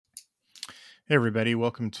Hey, everybody.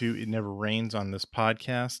 Welcome to It Never Rains on this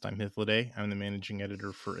podcast. I'm Hythloday. I'm the managing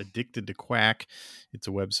editor for Addicted to Quack. It's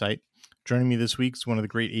a website. Joining me this week is one of the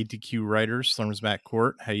great ATQ writers, Slurmers Matt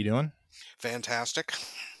Court. How you doing? Fantastic.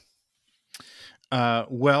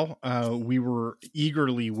 We were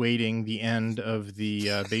eagerly waiting the end of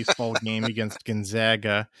the baseball game against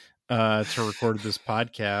Gonzaga to record this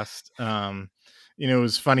podcast. It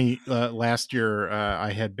was funny. Last year,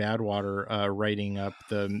 I had Badwater writing up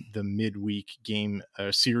the midweek game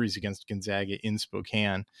series against Gonzaga in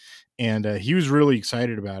Spokane, and he was really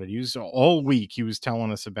excited about it. He was all week. He was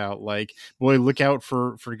telling us about boy, look out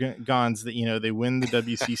for Gons, that they win the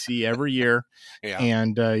WCC every year. Yeah.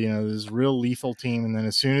 And this real lethal team, and then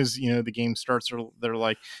as soon as the game starts, they're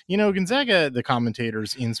like, Gonzaga, the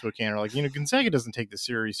commentators in Spokane are like, Gonzaga doesn't take the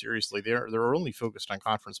series seriously. They're only focused on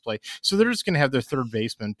conference play, so they're just going to have their third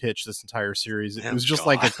baseman pitch this entire series. It was just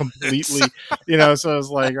like a completely so I was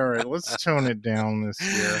like, all right, let's tone it down this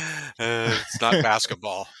year. It's not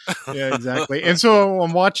basketball. Yeah, exactly. And so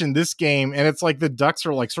I'm watching this game, and it's like the Ducks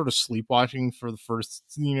are like sort of sleepwalking for the first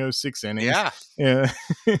 6 innings. Yeah. And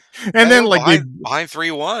then behind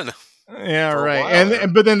 3-1. Yeah,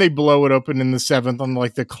 right. But then they blow it open in the seventh on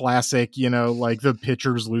like the classic, like the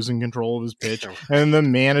pitcher's losing control of his pitch, and the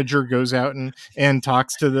manager goes out and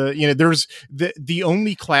talks to there's the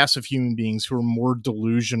only class of human beings who are more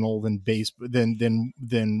delusional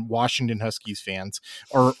than Washington Huskies fans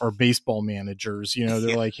are baseball managers.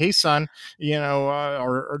 They're like, hey son,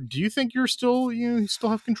 or do you think you still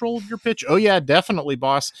have control of your pitch? Oh yeah, definitely,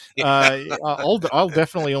 boss. I'll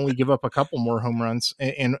definitely only give up a couple more home runs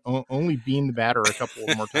and only bean the batter a couple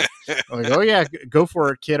of more times. I'm like, oh yeah, go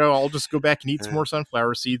for it, kiddo. I'll just go back and eat some more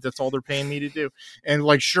sunflower seeds. That's all they're paying me to do. And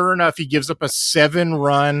sure enough, he gives up a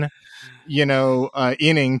 7-run,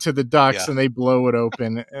 inning to the Ducks, and they blow it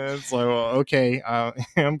open. And it's like, well, okay,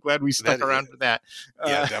 I'm glad we stuck around for that.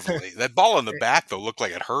 Yeah, definitely. That ball in the back though looked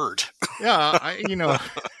like it hurt. Yeah,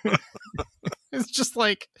 it's just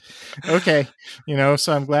like, okay,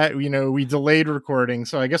 so I'm glad, we delayed recording.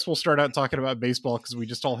 So I guess we'll start out talking about baseball because we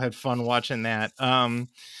just all had fun watching that. The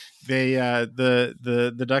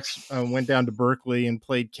Ducks went down to Berkeley and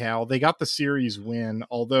played Cal. They got the series win,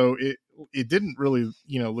 although it didn't really,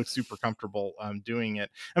 look super comfortable doing it.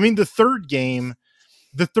 I mean, the third game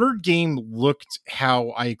looked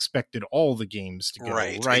how I expected all the games to go.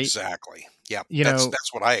 Right? Exactly. Yeah,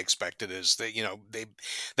 that's what I expected. Is that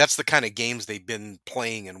that's the kind of games they've been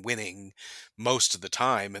playing and winning most of the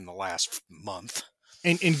time in the last month.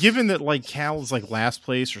 And given that Cal is last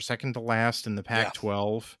place or second to last in the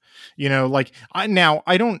Pac-12,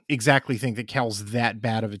 I don't exactly think that Cal's that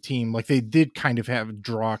bad of a team. They did kind of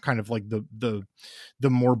draw kind of the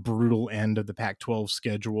more brutal end of the Pac-12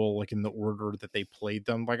 schedule, in the order that they played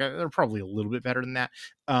them. They're probably a little bit better than that.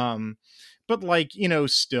 But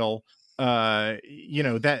still,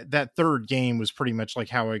 that third game was pretty much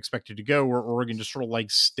how I expected to go, where Oregon just sort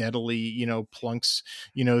of steadily, plunks,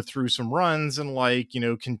 through some runs and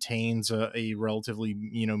contains a relatively,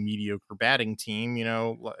 mediocre batting team.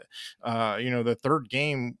 The third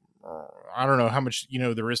game, I don't know how much,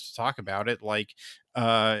 there is to talk about it.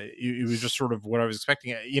 It was just sort of what I was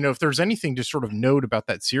expecting. If there's anything to sort of note about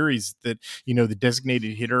that series, that, the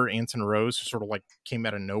designated hitter, Anson Rose, who sort of came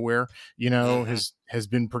out of nowhere, has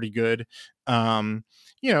been pretty good. But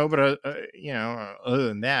other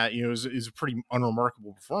than that, it was a pretty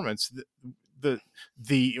unremarkable performance.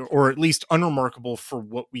 Or at least unremarkable for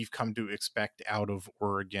what we've come to expect out of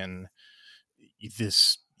Oregon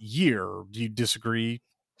this year. Do you disagree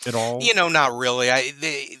at all? Not really.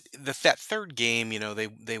 That third game,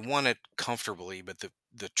 they won it comfortably, but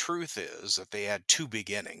the truth is that they had two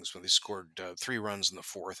big innings when they scored 3 runs in the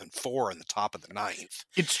fourth and 4 in the top of the ninth.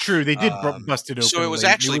 It's true. They did bust it open. So it was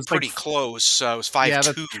actually pretty close. It was 5-2. Yeah,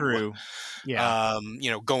 that's true. Yeah.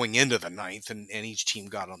 Going into the ninth, and each team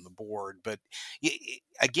got on the board. But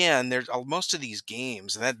again, there's most of these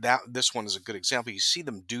games, and that this one is a good example. You see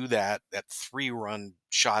them do that 3-run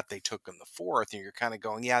shot they took in the fourth, and you're kind of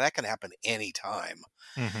going, yeah, that can happen anytime.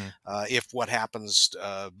 Mm-hmm. If what happens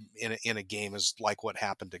in a game is like what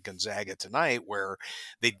happened to Gonzaga tonight, where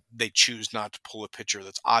they choose not to pull a pitcher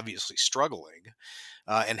that's obviously struggling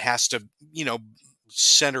and has to,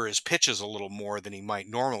 center his pitches a little more than he might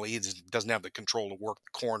normally. He doesn't have the control to work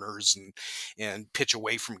the corners and pitch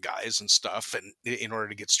away from guys and stuff. And in order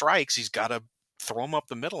to get strikes, he's got to throw them up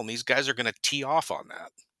the middle, and these guys are going to tee off on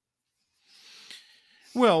that.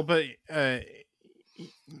 Well, but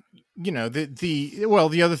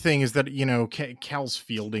the other thing is that Cal's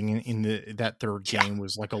fielding in the that third Yeah, game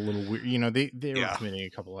was like a little weird. They were yeah, committing a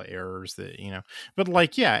couple of errors that but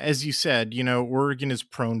like, yeah, as you said, Oregon is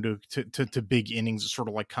prone to big innings that sort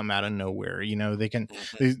of like come out of nowhere. hmm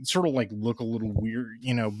They sort of like look a little weird,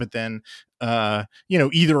 but then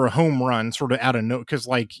either a home run sort of out of no, because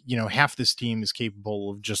like half this team is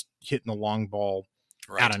capable of just hitting the long ball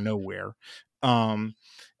out right. of nowhere. Um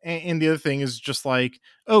and, and the other thing is just like,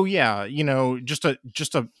 oh yeah, just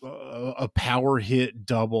a power hit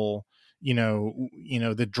double,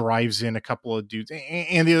 that drives in a couple of dudes.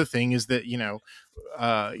 And the other thing is that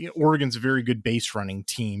Oregon's a very good base running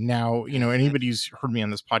team. Now, hmm anybody who's heard me on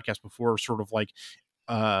this podcast before, sort of like,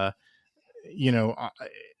 uh you know uh,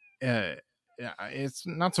 uh it's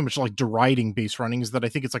not so much like deriding base running, is that I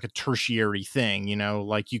think it's like a tertiary thing,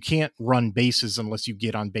 like you can't run bases unless you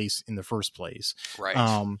get on base in the first place. Right.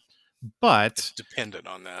 um but It's dependent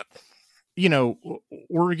on that.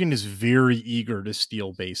 Oregon is very eager to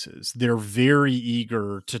steal bases. They're very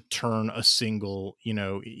eager to turn a single,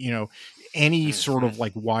 any sort hmm of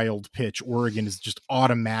like wild pitch. Oregon is just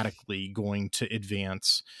automatically going to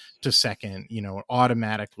advance to second,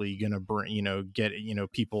 automatically going to bring, get,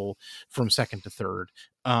 people from second to third.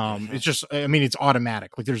 hmm It's just, I mean, it's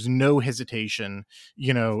automatic. Like there's no hesitation,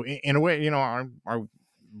 in a way, I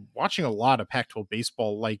watching a lot of Pac-12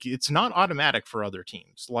 baseball, like it's not automatic for other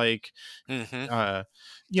teams. Like, hmm uh,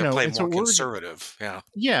 They're playing and so more Oregon, conservative. Yeah.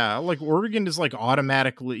 yeah, like Oregon is like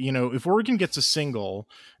automatically, if Oregon gets a single,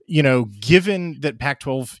 given that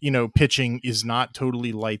Pac-12, pitching is not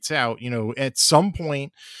totally lights out, at some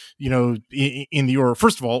point, in the order,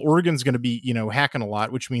 first of all, Oregon's going to be, hacking a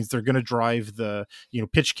lot, which means they're going to drive the,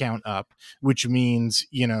 pitch count up, which means,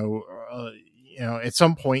 at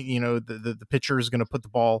some point, the pitcher is going to put the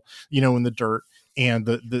ball, in the dirt, and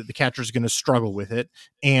the catcher is going to struggle with it.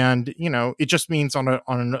 And, it just means on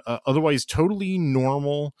an otherwise totally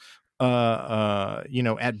normal,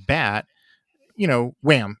 at bat,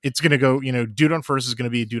 wham, it's going to go, dude on first is going to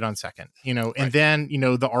be a dude on second, and Right. then,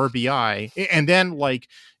 the RBI, and then like,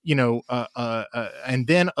 and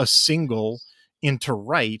then a single into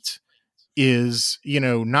right is,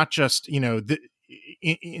 not just,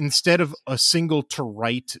 instead of a single to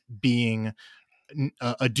right being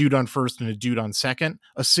a dude on first and a dude on second,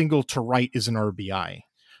 a single to right is an RBI.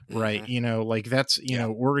 Right. hmm Like that's, Yeah.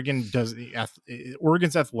 Oregon's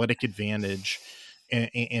athletic advantage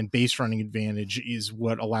and base running advantage is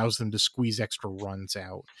what allows them to squeeze extra runs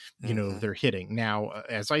out, hmm they're hitting. Now,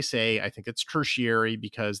 as I say, I think it's tertiary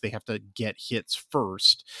because they have to get hits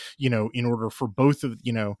first, in order for both of,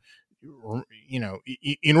 in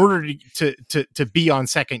order to be on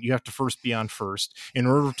second, you have to first be on first. In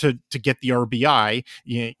order to get the RBI,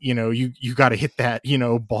 you got to hit that,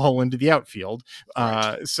 ball into the outfield.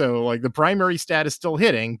 Right. So like the primary stat is still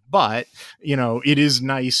hitting, but it is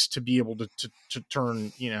nice to be able to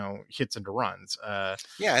turn, hits into runs.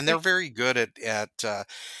 Yeah, and they're very good at a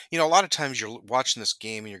lot of times you're watching this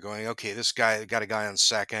game and you're going, okay, this guy got a guy on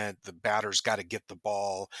second, the batter's got to get the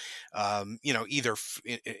ball, either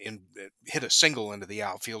hit a single into the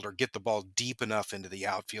outfield or get the ball deep enough into the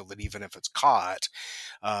outfield that even if it's caught,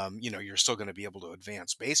 you're still going to be able to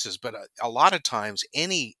advance bases. But a lot of times,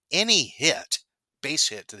 any hit, base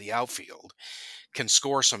hit to the outfield can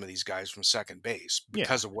score some of these guys from second base Yeah.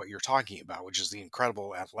 because of what you're talking about, which is the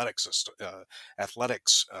incredible athleticism that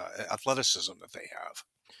they have.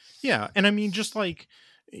 Yeah. And I mean, just like,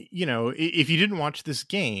 if you didn't watch this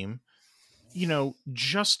game,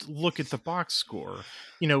 just look at the box score.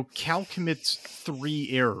 Cal commits 3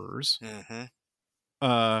 errors. hmm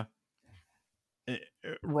Uh,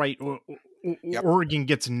 right. Yep. Oregon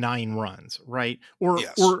gets 9 runs, right? Or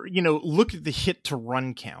Yes. or look at the hit to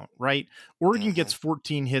run count, right? Oregon hmm gets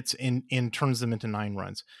 14 hits and turns them into 9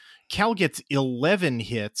 runs. Cal gets 11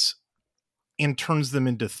 hits and turns them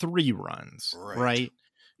into 3 runs, Right.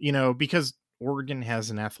 right? Because Oregon has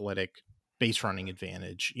an athletic base running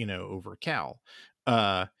advantage, over Cal.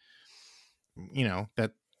 Uh, that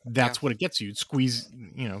Yeah. that's what it gets you. Squeeze,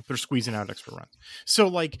 they're squeezing out extra runs. So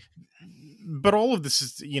like, but all of this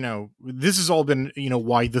is, this has all been,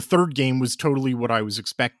 why the third game was totally what I was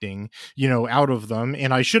expecting, out of them.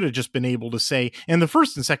 And I should have just been able to say, and the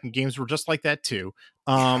first and second games were just like that too.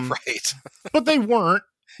 Yeah. Um, Right. but they weren't,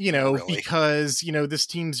 Not really. because, this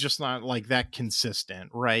team's just not like that consistent,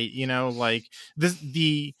 right? Like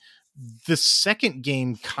the second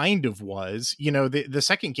game kind of was, the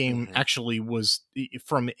second game hmm actually was,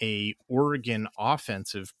 from a Oregon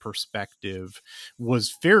offensive perspective, was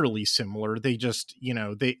fairly similar. They just,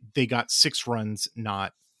 they got 6 runs,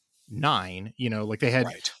 not 9. Like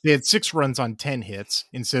Right. they had 6 runs on 10 hits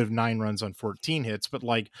instead of 9 runs on 14 hits, but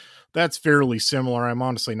like that's fairly similar. I'm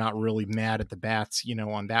honestly not really mad at the bats,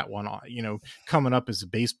 on that one. Coming up as a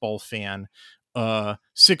baseball fan,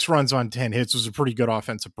 6 runs on 10 hits was a pretty good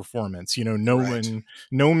offensive performance. Right.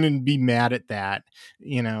 No one would be mad at that.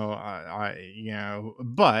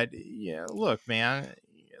 But yeah, look, man,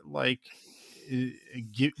 like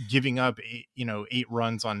giving up 8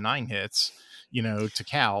 runs on 9 hits, to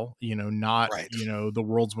Cal, not, Right. the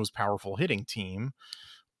world's most powerful hitting team.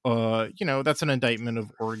 That's an indictment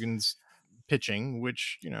of Oregon's pitching,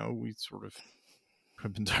 which, we sort of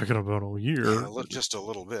have been talking about all Yeah, year. just a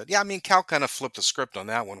little bit. Yeah, I mean, Cal kind of flipped the script on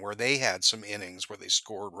that one where they had some innings where they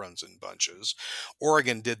scored runs in bunches.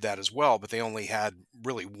 Oregon did that as well, but they only had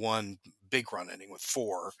really one big run inning with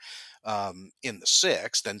four in the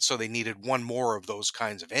sixth. And so they needed one more of those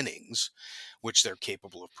kinds of innings, which they're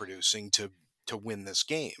capable of producing to win this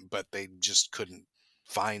game. But they just couldn't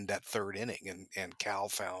find that third inning. And Cal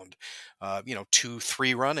found, 2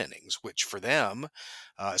 3 run innings, which for them,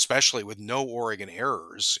 especially with no Oregon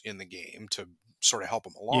errors in the game to sort of help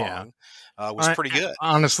them Yeah. along, was pretty good.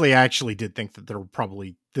 Honestly, I actually did think that there were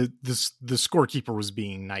probably the scorekeeper was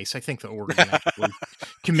being nice. I think that Oregon actually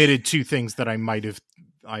committed 2 things that I might have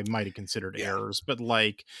considered Yeah, errors, but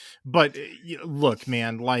look,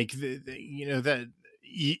 man, like that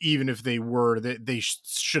even if they were, they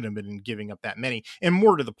shouldn't have been giving up that many. And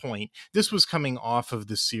more to the point, this was coming off of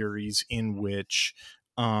the series in which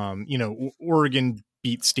Oregon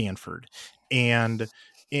beat Stanford, and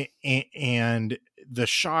and the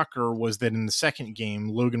shocker was that in the second game,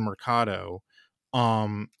 Logan Mercado,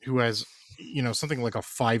 who has something like a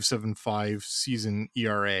 5.75 season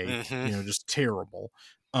ERA, hmm just terrible,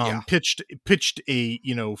 yeah, pitched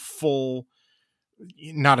a full,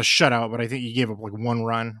 not a shutout, but I think he gave up like 1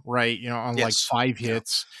 run, right? On like yes, 5 yeah,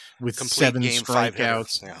 hits with complete 7 game 5 hitter.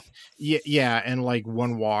 strikeouts. Yeah, Yeah, yeah, and like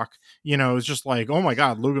 1 walk. It's just like, oh my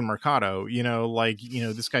god, Logan Mercado.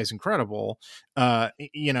 This guy's incredible. And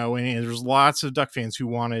there's lots of Duck fans who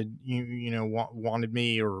wanted wanted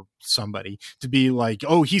me or somebody to be like,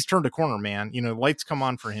 oh, he's turned a corner, man. Lights come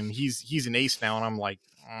on for him. He's an ace now, and I'm like,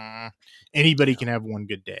 anybody yeah, can have one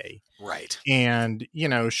good day. right. And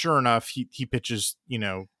sure enough, he pitches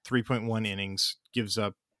 3.1 innings, gives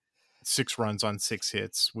up 6 runs on 6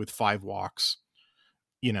 hits with 5 walks.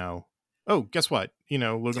 Oh, guess what?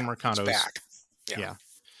 Logan Yeah, he's Mercado's, back. Yeah, yeah.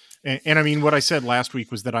 And I mean, what I said last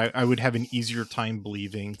week was that I would have an easier time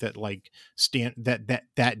believing that like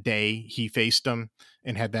that day he faced him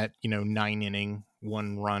and had that 9 inning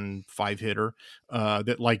 1 run 5 hitter,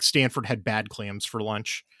 that like Stanford had bad clams for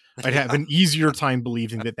lunch. I'd have yeah. an easier time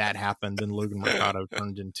believing that happened than Logan Mercado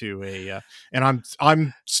turned into and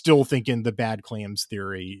I'm still thinking the bad clams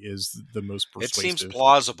theory is the most It seems persuasive.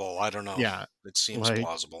 plausible. I don't know. Yeah, It seems like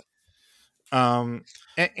plausible. um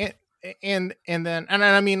and and then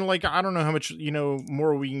I mean, like, I don't know how much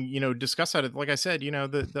more we can discuss at it. Like I said,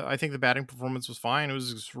 the I think the batting performance was fine. It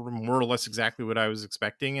was sort of more or less exactly what I was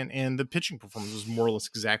expecting, and the pitching performance was more or less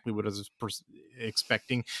exactly what I was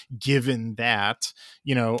expecting, given that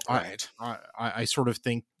Right. I sort of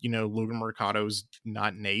think Logan Mercado's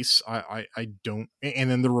not an ace. I don't. And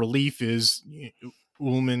then the relief is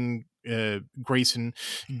Ullman, Grayson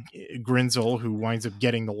Grinzel, who winds up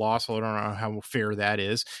getting the loss. I don't know how fair that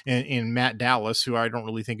is. And Matt Dallas, who I don't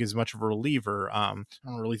really think is much of a reliever. I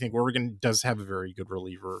don't really think Oregon does have a very good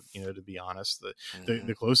reliever, to be honest. The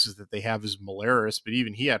hmm closest that they have is Malaris, but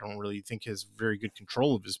even he, I don't really think has very good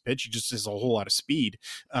control of his pitch. He just has a whole lot of speed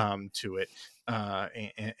to it.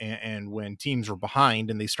 And when teams are behind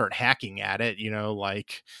and they start hacking at it, it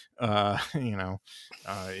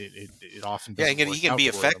often Yeah, doesn't work he can out be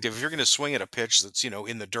for them. effective if you're going to swing at a pitch that's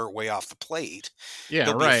in the dirt way off the plate. Yeah,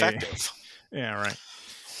 He'll be right. effective. Yeah, right.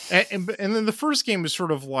 And then the first game was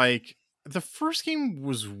sort of like, the first game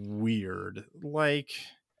was weird. Like,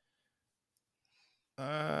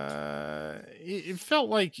 it felt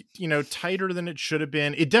like tighter than it should have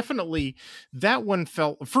been. It definitely, that one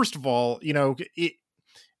felt, first of all, it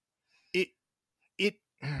it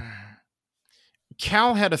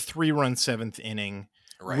Cal had a 3-run 7th inning,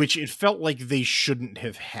 Right. which it felt like they shouldn't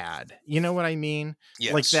have had. You know what I mean?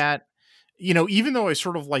 Like Yes. that, even though I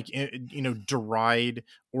sort of like, deride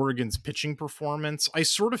Oregon's pitching performance, I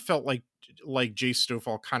sort of felt like Jay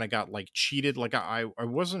Stofall kind of got like cheated. Like I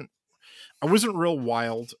wasn't real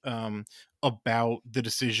wild about the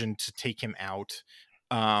decision to take him out.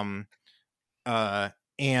 Um uh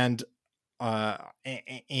and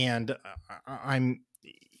and I'm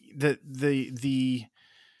the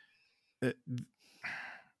uh,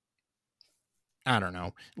 I don't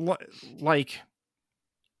know. Like,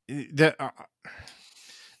 that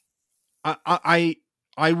I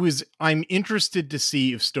I'm interested to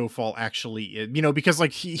see if Stofall actually because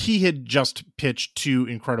like he had just pitched two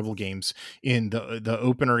incredible games in the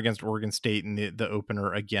opener against Oregon State and the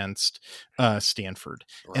opener against Stanford.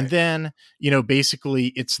 And Right. then, basically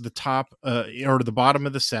it's the top or the bottom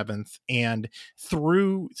of the seventh, and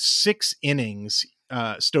through 6 innings,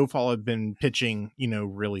 Stofall had been pitching,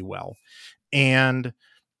 really well. And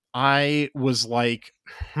I was like,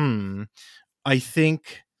 I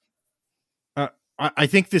think uh, I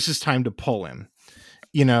think this is time to pull him.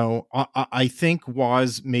 I think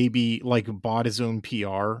Waz maybe like bought his own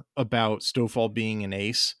PR about Stofall being an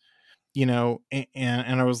ace, and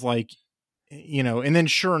I was like, and then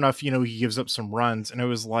sure enough, he gives up some runs, and I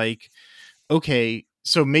was like, okay,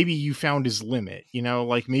 so maybe you found his limit,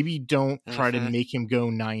 like maybe don't try to Hmm. make him go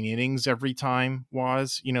 9 innings every time,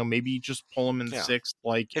 Waz, maybe just pull him in the Yeah. sixth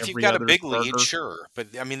like If you've every got a other big lead, starter. sure.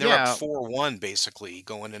 But I mean, they're up Yeah, 4-1 basically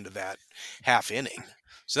going into that half inning.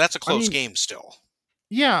 So that's a I close mean, game still.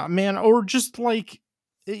 yeah, man, or just like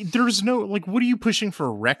there's no like what are you pushing for,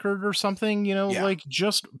 a record or something, Yeah. like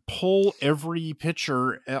just pull every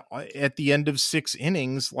pitcher at the end of 6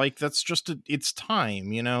 innings, like that's just it's time,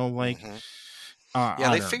 like Hmm. Yeah, I they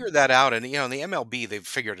don't know. figured that out, and in the MLB, they've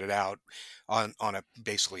figured it out on a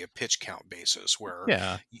basically a pitch count basis, where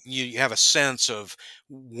Yeah. you have a sense of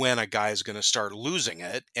when a guy is going to start losing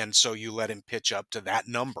it, and so you let him pitch up to that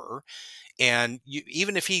number, and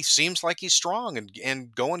even if he seems like he's strong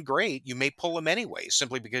and going great, you may pull him anyway,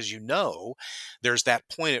 simply because there's that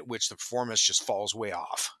point at which the performance just falls way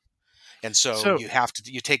off, and so So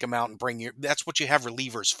you take him out and that's what you have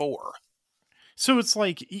relievers for. it's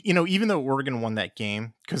like, even though Oregon won that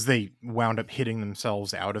game because they wound up hitting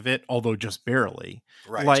themselves out of it, although just barely,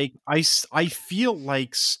 Right. like I feel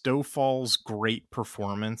like Stofall's great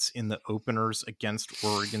performance in the openers against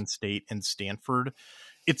Oregon State and Stanford,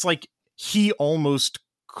 it's like he almost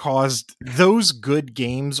caused those good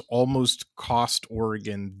games, almost cost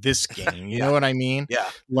Oregon this game. You know Yeah. what I mean? Yeah.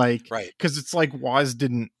 Like, Right. because it's like Waz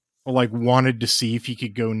didn't like wanted to see if he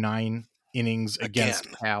could go 9 innings against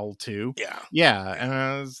Again. Cal too. Yeah. Yeah, Yeah. and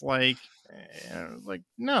I was like,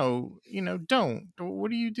 no, don't.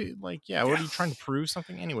 What do you do? Like, yeah, what Yeah. are you trying to prove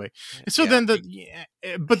something anyway? And so Yeah.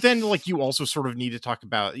 then but then like you also sort of need to talk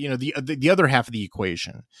about the other half of the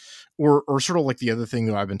equation, or sort of like the other thing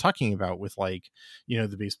that I've been talking about with like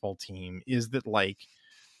the baseball team is that like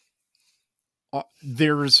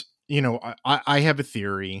there's I have a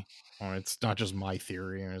theory. It's not just my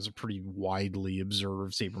theory, and it's a pretty widely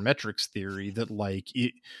observed sabermetrics theory that like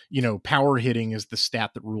it, power hitting is the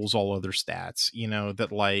stat that rules all other stats.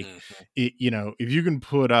 That like Mhm. it, if you can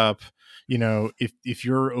put up, if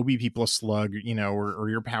your OBP plus slug, or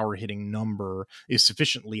your power hitting number is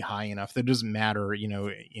sufficiently high enough that it doesn't matter,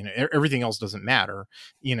 everything else doesn't matter,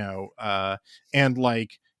 and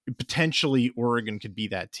like potentially Oregon could be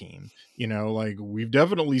that team. Like we've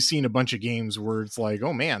definitely seen a bunch of games where it's like,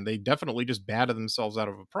 oh man, they definitely just batted themselves out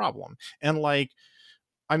of a problem. And like,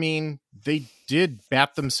 I mean, they did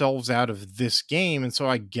bat themselves out of this game. And so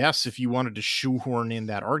I guess if you wanted to shoehorn in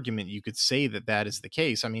that argument, you could say that that is the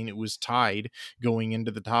case. I mean, it was tied going into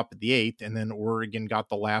the top of the eighth, and then Oregon got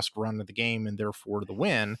the last run of the game and therefore the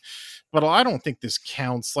win. But I don't think this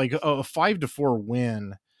counts. Like a 5-4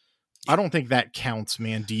 win, I don't think that counts,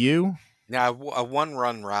 man. Do you? Now, a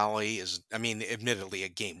one-run rally is, I mean, admittedly, a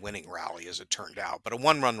game-winning rally as it turned out, but a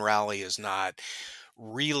one-run rally is not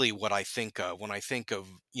really what I think of when I think of,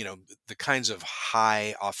 the kinds of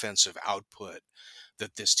high offensive output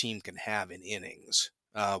that this team can have in innings.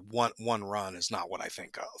 One run is not what I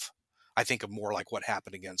think of. I think of more like what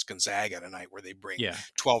happened against Gonzaga tonight, where they bring Yeah.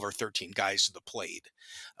 12 or 13 guys to the plate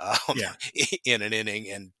um, Yeah. in an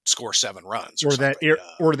inning and score 7 runs or Or that something.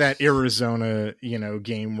 or that Arizona,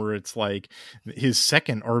 game where it's like his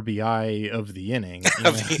second RBI of the inning, Of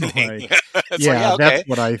the like, inning. It's like, yeah, yeah, that's okay.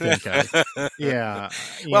 what I think of. Yeah,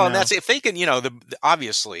 Well, and that's if they can,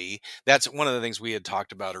 obviously that's one of the things we had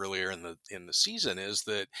talked about earlier in the season is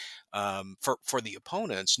that for the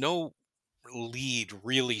opponents, no lead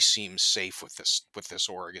really seems safe with this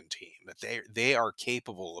Oregon team. That they are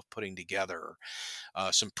capable of putting together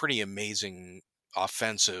some pretty amazing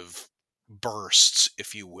offensive bursts,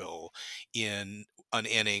 if you will, in an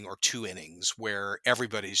inning or 2 innings where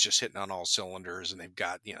everybody's just hitting on all cylinders and they've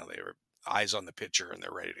got their eyes on the pitcher and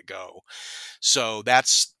they're ready to go. So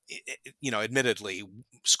that's admittedly,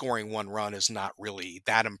 scoring 1 run is not really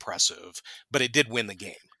that impressive, but it did win the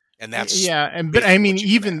game, and that's yeah, and but I basically mean, what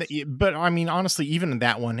you can even ask. but I mean, honestly, even in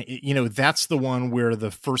that one, that's the one where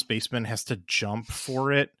the first baseman has to jump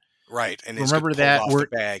for it. Right, and is Remember pulled that? off the Where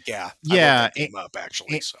bag. Yeah, I looked yeah, that game up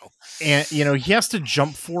actually. So and you know he has to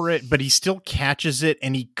jump for it, but he still catches it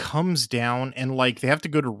and he comes down, and like they have to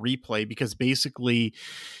go to replay because basically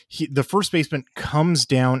the first baseman comes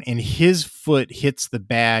down and his foot hits the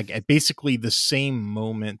bag at basically the same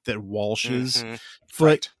moment that Walsh's hmm foot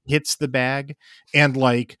right, hits the bag. And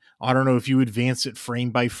like I don't know, if you advance it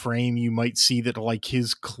frame by frame, you might see that like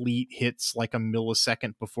his cleat hits like a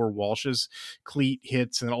millisecond before Walsh's cleat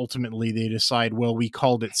hits, and ultimately they decide, well, we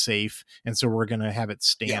called it safe, and so we're gonna have it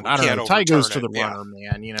yeah, stand. we I don't know. can't Tie goes overturn to it. the Yeah, runner,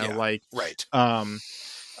 man. yeah, right. Um,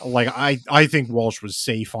 like I think Walsh was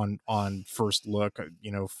safe on first look,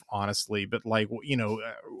 honestly, but like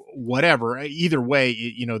whatever. Either way,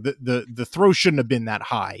 the throw shouldn't have been that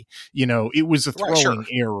high. It was a Right, sure. throwing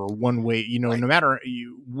error one way. Right. No matter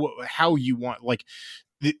how you want, like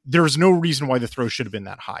there's no reason why the throw should have been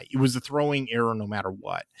that high. It was a throwing error no matter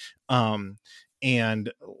what. Um,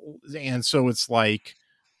 and so it's like,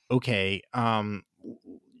 okay,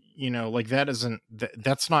 like that isn't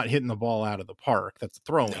that's not hitting the ball out of the park. That's a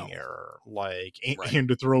No. throwing error, like Right.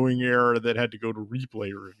 and a throwing error that had to go to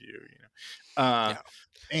replay review. Uh, Yeah.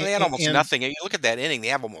 And and, they had almost and nothing. You look at that inning, they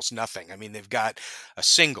have almost nothing. I mean, they've got a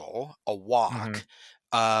single, a mhm. walk,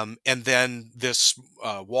 and then this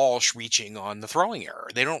Walsh reaching on the throwing error.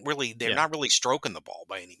 They're Yeah. not really stroking the ball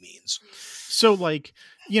by any means. So like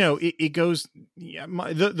it goes. Yeah,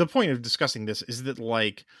 the point of discussing this is that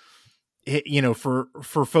like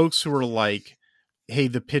for folks who are like, hey,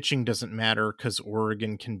 the pitching doesn't matter because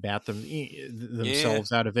Oregon can bat Yeah.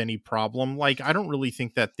 themselves out of any problem. Like, I don't really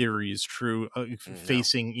think that theory is true. No.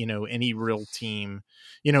 Facing any real team,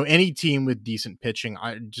 any team with decent pitching,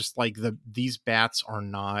 I just like these bats are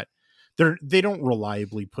not. They don't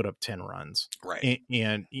reliably put up 10 runs. Right.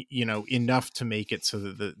 And enough to make it so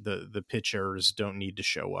that the pitchers don't need to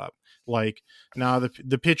show up. Like, now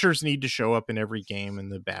the pitchers need to show up in every game,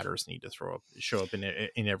 and the batters need to show up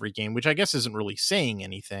in every game, which I guess isn't really saying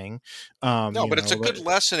anything. No, but it's a But good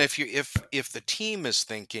lesson if the team is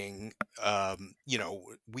thinking,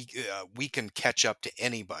 we can catch up to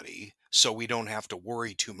anybody, so we don't have to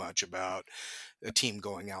worry too much about a team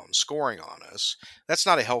going out and scoring on us. That's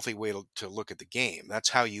not a healthy way to look at the game. That's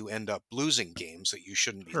how you end up losing games that you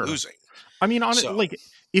shouldn't be sure. losing. I mean, on it, So like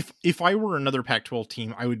if I were another Pac-12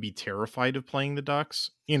 team, I would be terrified of playing the Ducks.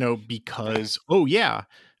 mhm, Because oh yeah,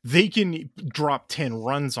 they can drop 10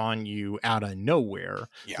 runs on you out of nowhere.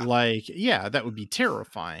 yeah, Like, yeah, that would be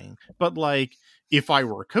terrifying. But like, if I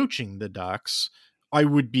were coaching the Ducks, I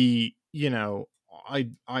would be,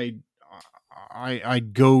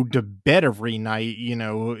 I'd go to bed every night,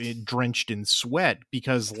 drenched in sweat,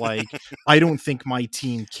 because like I don't think my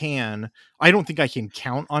team can. I don't think I can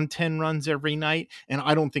count on 10 runs every night, and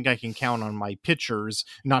I don't think I can count on my pitchers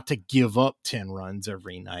not to give up 10 runs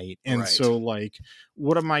every night. And right. so like,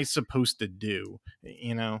 what am I supposed to do?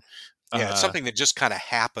 Yeah, it's Uh something that just kind of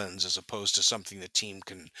happens as opposed to something the team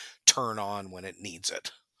can turn on when it needs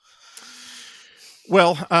it.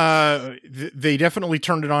 Well, they definitely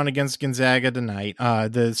turned it on against Gonzaga tonight.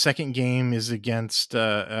 The second game is against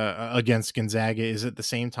Gonzaga is at the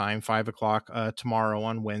same time, 5 o'clock tomorrow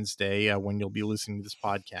on Wednesday, when you'll be listening to this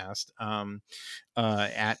podcast.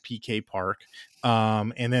 At PK Park.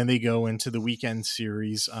 And then they go into the weekend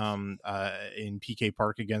series in PK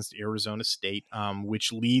Park against Arizona State,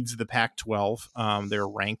 which leads the Pac-12. They're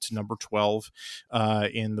ranked number 12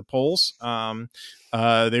 in the polls.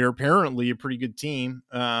 They're apparently a pretty good team.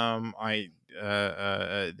 They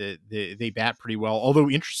bat pretty well. Although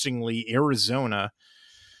interestingly, Arizona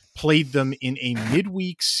played them in a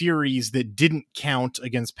midweek series that didn't count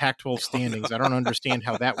against Pac-12 Oh, no. standings. I don't understand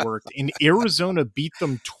how that worked. And Arizona beat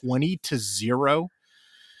them 20-0.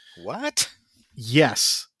 What?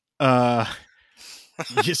 Yes. So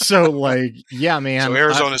like, yeah, So man.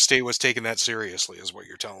 Arizona State was taking that seriously, is what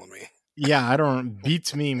you're telling me. Yeah, I don't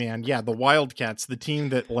beats me, man. Yeah, the Wildcats, the team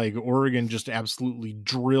that like Oregon just absolutely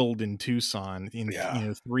drilled in Tucson in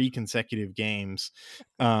Yeah. 3 consecutive games.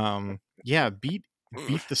 Yeah, beat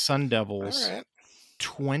the Sun All Devils right.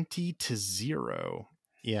 20-0.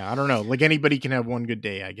 Yeah, I don't know. Like, anybody can have one good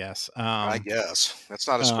day, I guess. I guess that's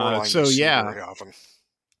not a scoreline you So see yeah, very often.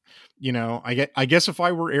 I guess if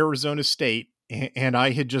I were Arizona State and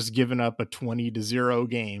I had just given up a 20-0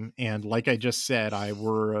 game, and like I just said, I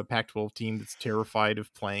were a Pac-12 team that's terrified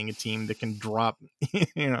of playing a team that can drop,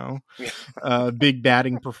 Yeah. big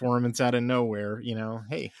batting performance out of nowhere,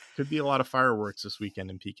 hey, could be a lot of fireworks this weekend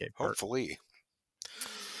in PK Park. Hopefully.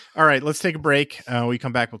 All right, let's take a break. We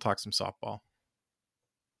come back, we'll talk some softball.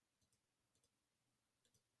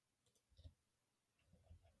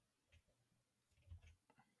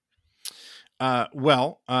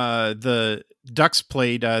 The Ducks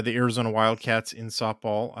played the Arizona Wildcats in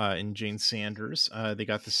softball in Jane Sanders. They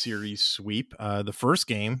got the series sweep. The first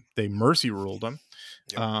game, they mercy ruled them.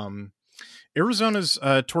 Yep. Arizona's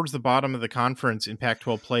towards the bottom of the conference in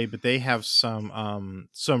Pac-12 play, but they have some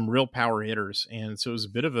real power hitters, and so it was a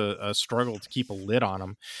bit of a struggle to keep a lid on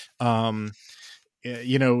them.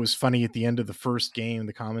 It was funny at the end of the first game,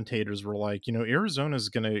 the commentators were like, Arizona's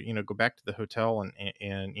going to, go back to the hotel and,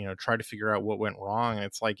 try to figure out what went wrong. And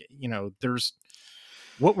it's like, there's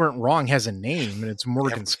what went wrong has a name, and it's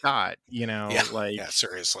Morgan Scott, Yeah,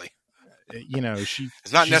 seriously.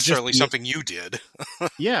 It's not necessarily something you did.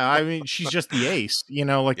 Yeah. I mean, she's just the ace,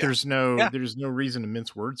 there's no reason to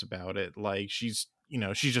mince words about it. Like she's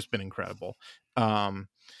just been incredible.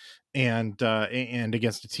 And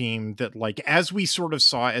against a team that, like, as we sort of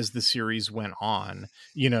saw as the series went on,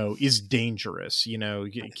 is dangerous,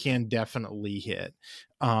 can definitely hit.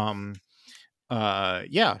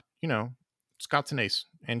 Scott's an ace,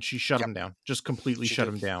 and she shut him down, just completely shut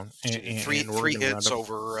him down. And three hits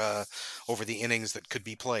over the innings that could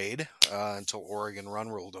be played until Oregon run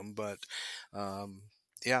ruled them. But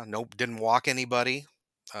didn't walk anybody.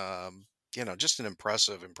 Just an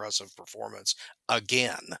impressive performance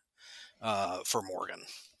again. For Morgan.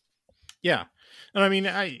 Yeah. And I mean,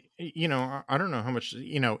 I don't know how much,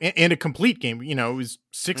 and a complete game, it was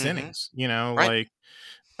 6 innings, right.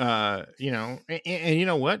 and you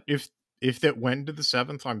know what, if that went to the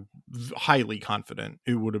 7th, I'm highly confident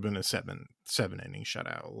it would have been a 7 inning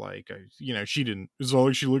shutout. Like, she didn't, as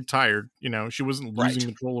long as she looked tired, she wasn't losing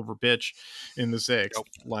control of her pitch in the 6th.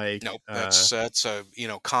 Nope. That's a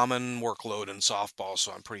common workload in softball.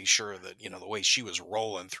 So I'm pretty sure that the way she was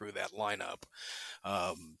rolling through that lineup,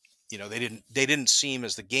 they didn't seem,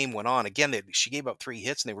 as the game went on. Again, she gave up 3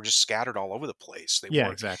 hits and they were just scattered all over the place.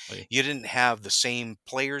 Exactly. You didn't have the same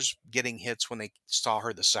players getting hits when they saw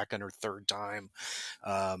her the second or third time,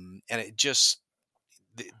 and it just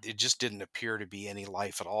didn't appear to be any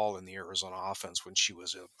life at all in the Arizona offense when she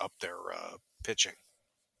was up there pitching.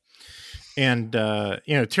 And Tara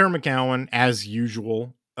McGowan, as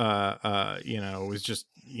usual, was just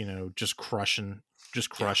crushing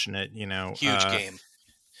it. Huge game.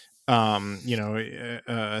 A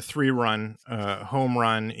 3-run home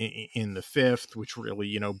run in the 5th, which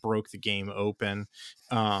really, broke the game open.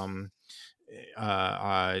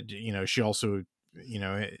 She also,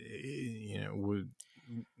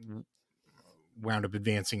 wound up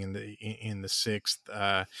advancing in the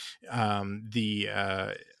 6th.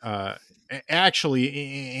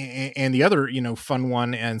 Actually, and the other fun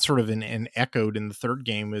one, and sort of an echoed in the 3rd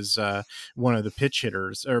game, is one of the pinch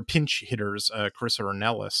hitters, Carissa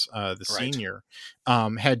Ornelas, the senior,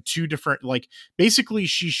 had 2 different, like, basically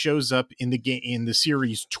she shows up in the game, in the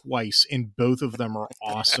series, twice, and both of them are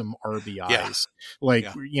awesome RBIs.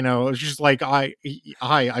 It's just like, I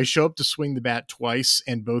show up to swing the bat twice,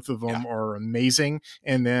 and both of them are amazing,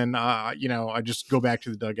 and then I just go back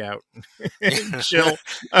to the dugout and chill.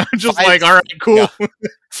 Just like, all right, cool.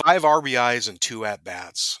 5 RBIs and 2 at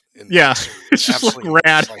bats. It's just like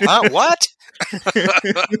rad. Like, huh, what?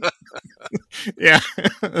 Yeah,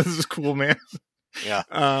 this is cool, man. Yeah.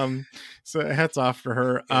 So hats off to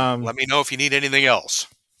her. Let me know if you need anything else.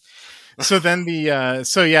 So then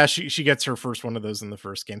she gets her first one of those in the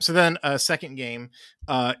first game. So then second game,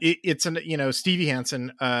 it's Stevie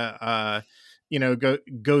Hansen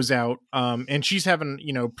goes out, and she's having,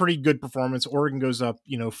 pretty good performance. Oregon goes up,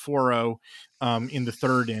 4-0 in the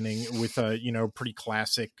 3rd inning with a, pretty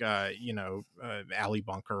classic, alley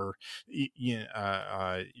bunker,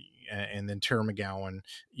 and then Tara McGowan,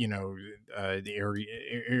 the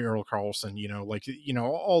Ariel Carlson,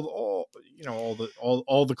 all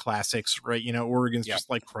the classics, right? Oregon's just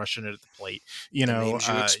like crushing it at the plate, the names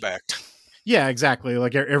you expect. Yeah, exactly.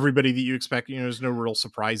 Like everybody that you expect, there's no real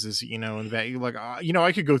surprises, in that. Like,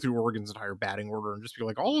 I could go through Oregon's entire batting order and just be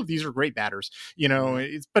like, all of these are great batters,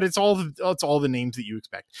 it's all the names that you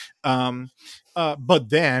expect. But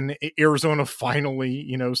then Arizona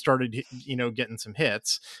finally, started, getting some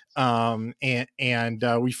hits, and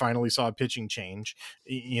we finally saw a pitching change,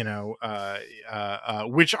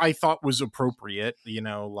 which I thought was appropriate,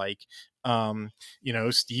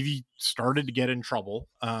 Stevie started to get in trouble,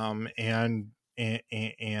 and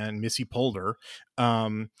Missy pulled her.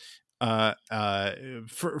 For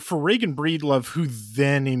Reagan Breedlove, who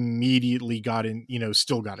then immediately got in,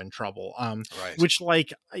 still got in trouble. Which,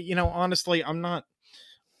 like, honestly, I'm not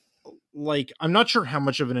like I'm not sure how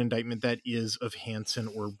much of an indictment that is of Hansen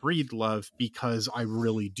or Breedlove, because I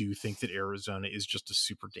really do think that Arizona is just a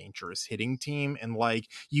super dangerous hitting team, and like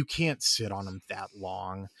you can't sit on them that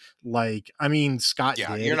long. Like, I mean, Scott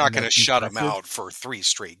Yeah, did, you're not and going to that's shut them impressive. out for 3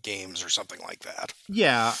 straight games or something like that.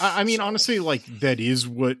 Yeah, I mean, So, honestly, like that is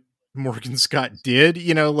what Morgan Scott did.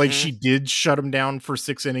 You know, like mhm. she did shut him down for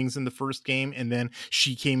 6 innings in the first game, and then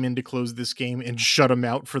she came in to close this game and shut him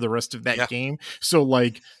out for the rest of that Yeah, game. So,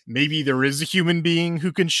 like, maybe there is a human being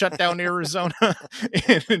who can shut down Arizona,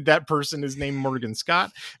 and that person is named Morgan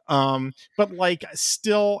Scott. But like,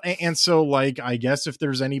 still, and so, like, I guess if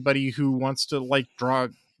there's anybody who wants to like draw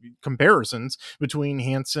comparisons between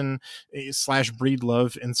Hansen slash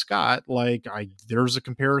Breedlove and Scott, like I there's a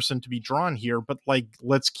comparison to be drawn here, but like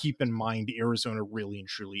let's keep in mind Arizona really and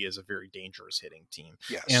truly is a very dangerous hitting team.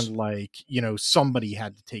 And yes. like, you know, somebody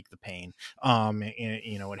had to take the pain. And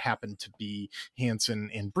you know, it happened to be Hansen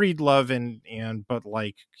and Breedlove, and but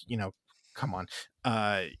like, you know, come on.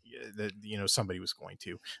 You know, somebody was going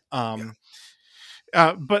to. Yeah. Um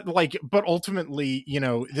but like, but ultimately, you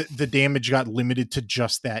know, the damage got limited to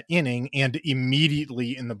just that inning, and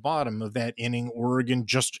immediately in the bottom of that inning, Oregon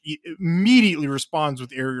just immediately responds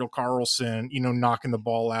with Ariel Carlson, you know, knocking the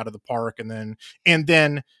ball out of the park, and then and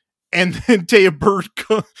then Taya Bird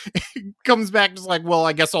comes back just like, well,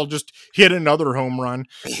 I guess I'll just hit another home run,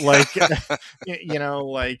 like you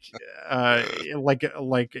know, uh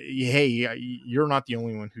hey, you're not the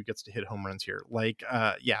only one who gets to hit home runs here, like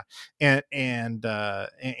yeah. And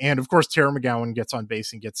of course Tara McGowan gets on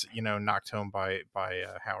base and gets, you know, knocked home by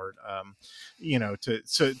Howard, you know,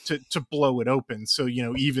 to blow it open. So, you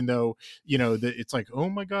know, even though, you know, that it's like, oh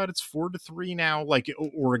my god, it's 4-3 now, like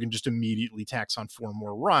Oregon just immediately tacks on 4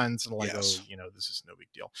 more runs and like, oh, Yes. you know, this is no big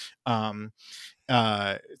deal.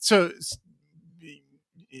 So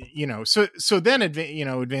you know, so then you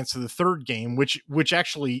know, advance to the third game, which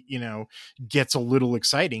actually, you know, gets a little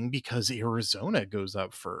exciting because Arizona goes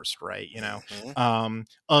up first, right? You know,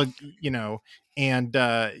 Hmm. you know, and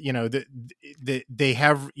you know, they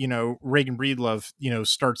have, you know, Reagan Breedlove, you know,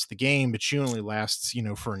 starts the game, but she only lasts, you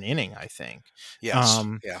know, for an inning, I think. Yes.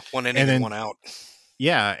 um Yeah. One inning and and then one out.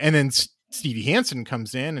 yeah, and then Stevie Hansen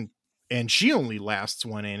comes in, and she only lasts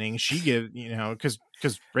 1 inning. She gives, you know, because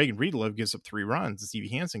Reagan Breedlove gives up 3 runs, and Stevie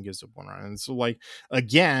Hansen gives up 1 run. And so, like,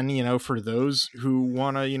 again, you know, for those who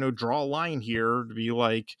want to, you know, draw a line here to be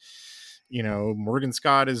like, you know, Morgan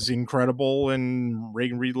Scott is incredible and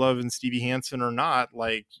Reagan Breedlove and Stevie Hansen are not,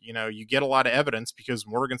 like, you know, you get a lot of evidence because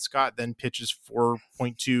Morgan Scott then pitches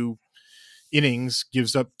 4.2 innings,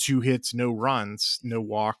 gives up 2 hits, no runs, no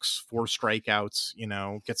walks, 4 strikeouts, you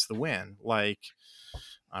know, gets the win. Like,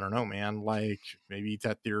 I don't know, man. Like, maybe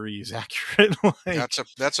that theory is accurate. Like,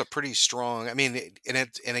 That's a pretty strong. I mean, and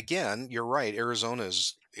again, you're right.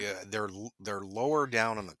 Arizona's they're lower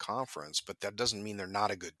down in the conference, but that doesn't mean they're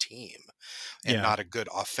not a good team and yeah. not a good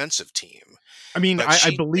offensive team. I mean, But I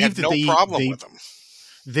she believe had that no problem with them.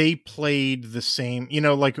 they played the same, you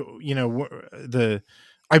know, like, you know, the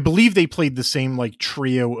I believe they played the same like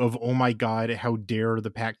trio of, oh my god, how dare the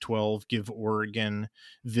Pac-12 give Oregon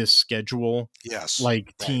this schedule, Yes,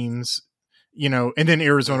 like right. teams, you know, and then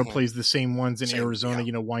Arizona Hmm. plays the same ones, and Same. Arizona, Yeah.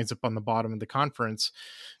 you know, winds up on the bottom of the conference,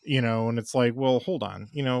 you know, and it's like, well, hold on,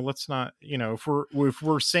 you know, let's not, you know, if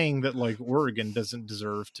we're saying that like Oregon doesn't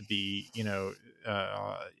deserve to be, you know,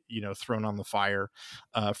 thrown on the fire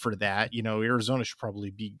for that, you know, Arizona should probably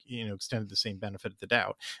be, you know, extended the same benefit of the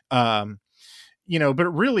doubt. um you know, but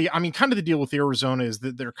really, I mean, kind of the deal with Arizona is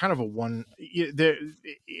that they're kind of a one.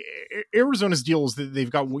 Arizona's deal is that they've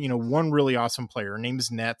got, you know, one really awesome player. Her name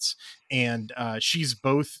is Nets, and she's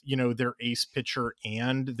both, you know, their ace pitcher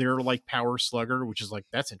and their like power slugger, which is like,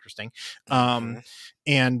 that's interesting. Um, Hmm.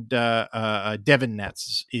 and Devin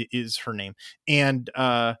Nets is her name, and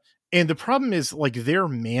the problem is like their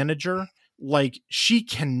manager, like she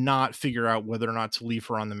cannot figure out whether or not to leave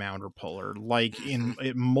her on the mound or pull her. Like Hmm. in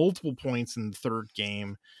at multiple points in the third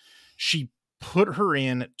game, she put her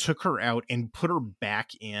in, took her out, and put her back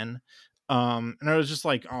in. And I was just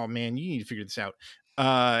like, oh man, you need to figure this out.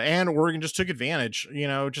 And Oregon just took advantage, you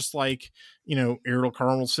know, just like, you know, Ariel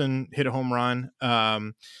Carlson hit a home run,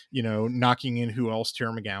 you know, knocking in who else?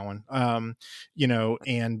 Tara McGowan, you know,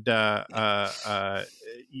 and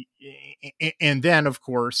then of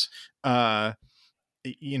course,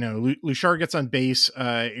 you know, Luchar gets on base,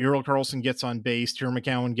 Ariel Carlson gets on base, Tara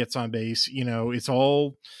McGowan gets on base, you know, it's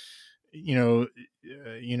all,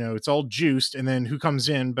 it's all juiced, and then who comes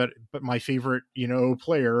in but my favorite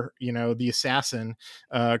player, the assassin,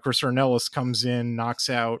 Chris Arnellis comes in, knocks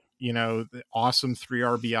out the awesome 3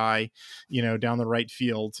 RBI down the right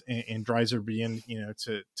field, and drives everybody in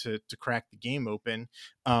to crack the game open.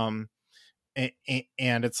 And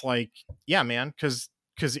it's like, yeah, man, because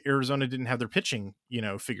Arizona didn't have their pitching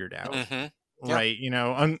figured out. Mm-hmm. Yeah. Right.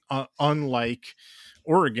 Unlike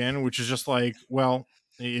Oregon, which is just like, well,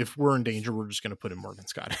 if we're in danger, we're just going to put in Morgan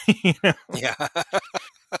Scott. Yeah.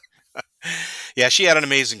 Yeah, she had an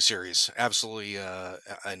amazing series. Absolutely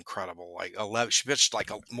incredible. Like 11, she pitched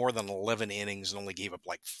like more than 11 innings and only gave up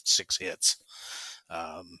like 6 hits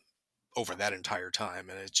over that entire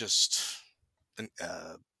time, and it's just an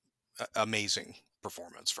amazing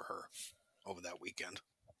performance for her over that weekend.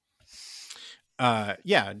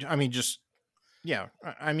 Yeah, I mean, just yeah,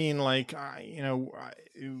 I mean, like,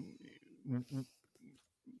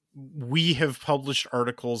 we have published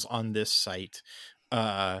articles on this site,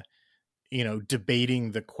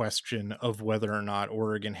 debating the question of whether or not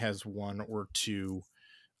Oregon has 1 or 2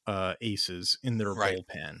 aces in their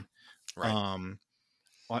bullpen. Right.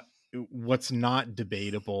 What's not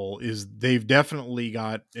debatable is they've definitely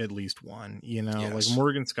got at least 1. Yes. Like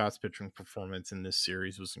Morgan Scott's pitching performance in this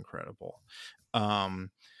series was incredible.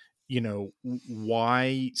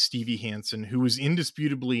 Why Stevie Hansen, who was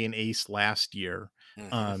indisputably an ace last year,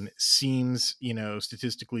 Mm-hmm. seems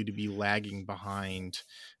statistically to be lagging behind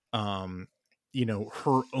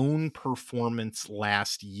her own performance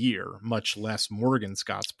last year, much less Morgan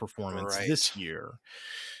Scott's performance this Right. year,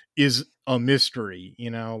 is a mystery.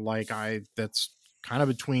 That's kind of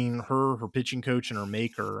between her pitching coach and her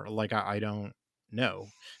maker. Like, I don't know.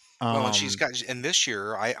 Well, and this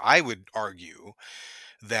year, I would argue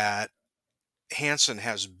that Hansen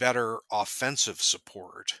has better offensive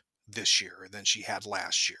support this year than she had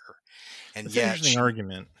last year, and It's an yet interesting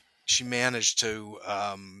argument. she managed to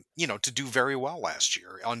to do very well last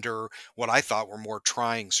year under what I thought were more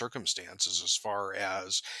trying circumstances, as far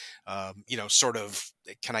as sort of,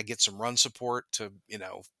 can I get some run support to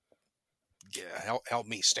help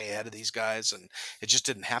me stay ahead of these guys, and it just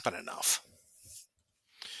didn't happen enough.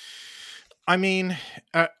 I mean,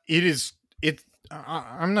 I'm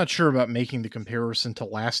not sure about making the comparison to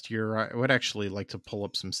last year. I would actually like to pull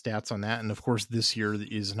up some stats on that. And of course, this year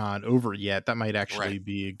is not over yet. That might actually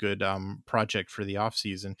be a good project for the off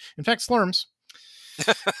season. In fact, Slurms,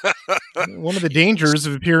 one of the dangers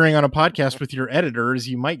of appearing on a podcast with your editor is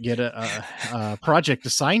you might get a project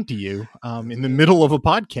assigned to you in the middle of a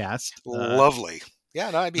podcast. Lovely. Yeah,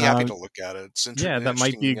 no, I'd be happy to look at it. It's that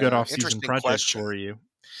might be a good off-season project question for you.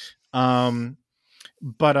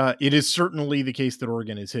 But it is certainly the case that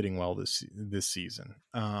Oregon is hitting well this season.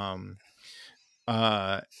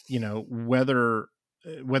 Whether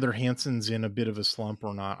Hansen's in a bit of a slump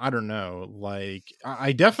or not, I don't know. Like,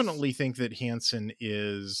 I definitely think that Hansen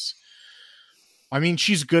is. I mean,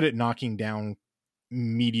 she's good at knocking down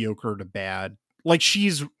mediocre to bad. Like,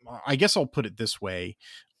 I guess I'll put it this way.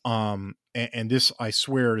 And this, I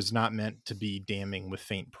swear, is not meant to be damning with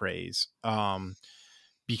faint praise.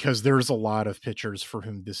 Because there's a lot of pitchers for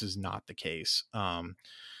whom this is not the case.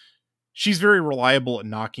 She's very reliable at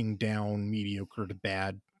knocking down mediocre to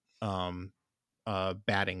bad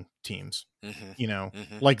batting teams.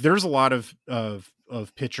 Mm-hmm. Like, there's a lot of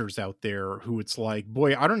pitchers out there who it's like,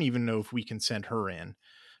 boy, I don't even know if we can send her in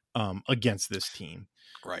against this team.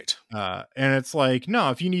 Right. And it's like, no,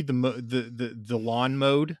 if you need the lawn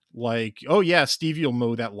mowed, like, oh yeah, Stevie will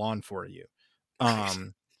mow that lawn for you. Right.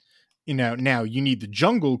 Now you need the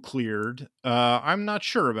jungle cleared. I'm not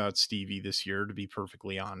sure about Stevie this year, to be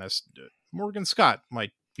perfectly honest. Morgan Scott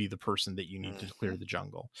might be the person that you need to clear the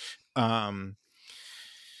jungle.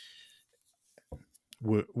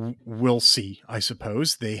 We'll see. I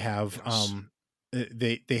suppose they have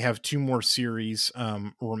they have 2 more series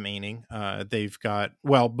remaining. They've got,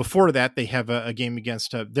 well, before that they have a game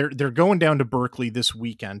against they're going down to Berkeley this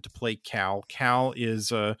weekend to play Cal. Cal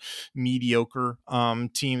is a mediocre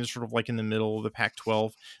team, sort of like in the middle of the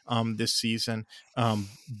Pac-12 this season.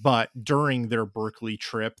 But during their Berkeley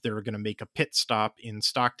trip, they're going to make a pit stop in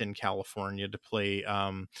Stockton, California to play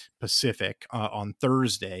Pacific on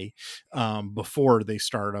Thursday before they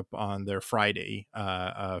start up on their Friday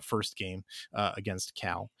first game against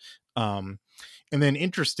Cal. And then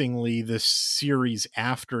interestingly, the series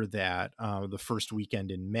after that, the first weekend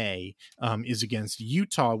in May, is against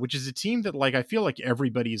Utah, which is a team that, like, I feel like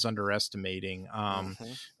everybody's underestimating.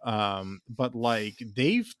 But like,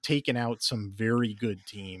 they've taken out some very good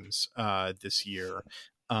teams this year.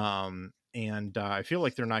 and I feel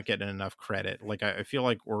like they're not getting enough credit. Like I feel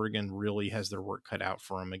like Oregon really has their work cut out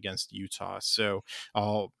for them against Utah. So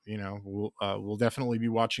we'll definitely be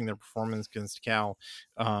watching their performance against Cal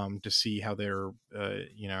to see how they're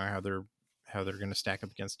going to stack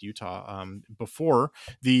up against Utah before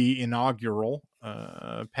the inaugural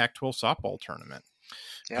Pac-12 softball tournament.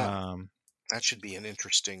 Yeah, that should be an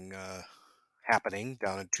interesting happening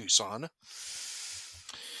down in Tucson.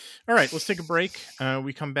 All right, let's take a break.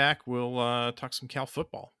 We come back, we'll talk some Cal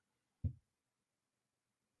football.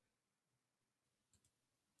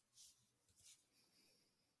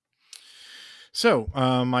 So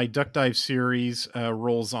my Duck Dive series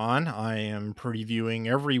rolls on. I am previewing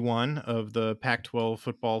every one of the Pac-12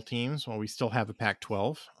 football teams while we still have a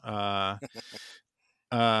Pac-12.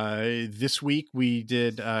 This week we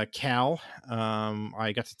did Cal.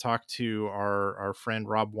 I got to talk to our friend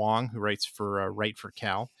Rob Wong, who writes for Write for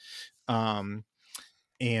Cal. And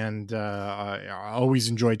I always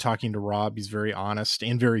enjoy talking to Rob. He's very honest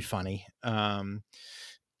and very funny.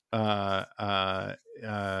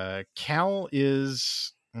 Cal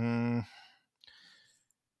is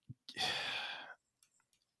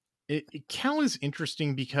Cal is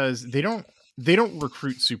interesting because they don't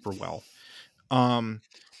recruit super well,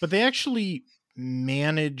 but they actually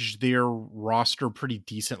manage their roster pretty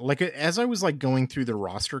decent. Like as I was like going through the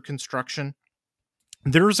roster construction,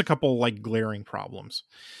 there's a couple like glaring problems,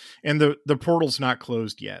 and the portal's not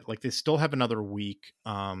closed yet. Like they still have another week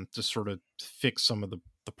to sort of fix some of the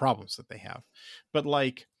problems that they have, but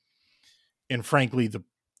like, and frankly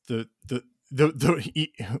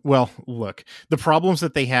well, look, the problems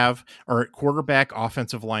that they have are at quarterback,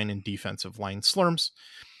 offensive line, and defensive line. Slurms,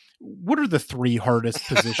 what are the three hardest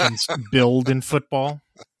positions to build in football?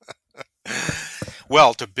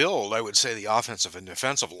 Well, to build, I would say the offensive and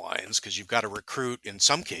defensive lines, because you've got to recruit, in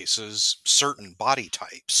some cases, certain body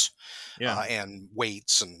types and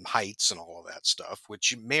weights and heights and all of that stuff,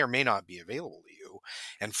 which may or may not be available to you.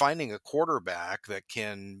 And finding a quarterback that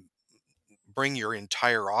can bring your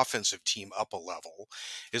entire offensive team up a level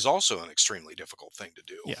is also an extremely difficult thing to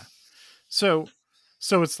do. Yeah. So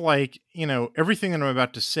it's like, everything that I'm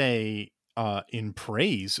about to say in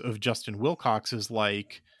praise of Justin Wilcox is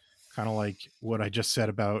like kind of like what I just said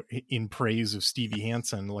about in praise of Stevie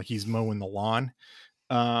Hansen, like he's mowing the lawn.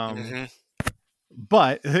 But,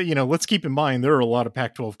 let's keep in mind, there are a lot of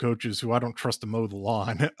Pac-12 coaches who I don't trust to mow the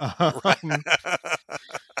lawn.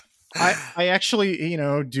 I actually,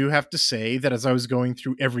 do have to say that as I was going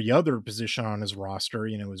through every other position on his roster,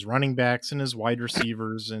 his running backs and his wide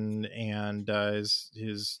receivers and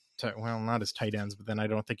his not his tight ends, but then I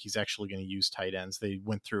don't think he's actually going to use tight ends. They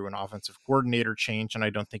went through an offensive coordinator change, and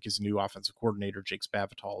I don't think his new offensive coordinator, Jake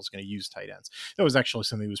Spavital, is going to use tight ends. That was actually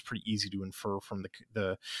something that was pretty easy to infer from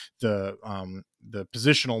the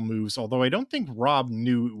positional moves, although I don't think Rob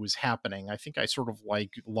knew it was happening. I think I sort of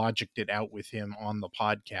like logicked it out with him on the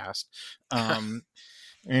podcast.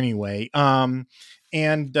 Anyway, and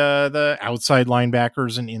the outside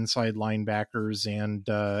linebackers and inside linebackers and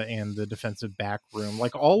the defensive back room,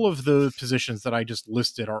 like all of the positions that I just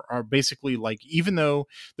listed are basically like, even though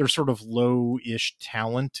they're sort of low-ish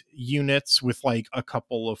talent units with like a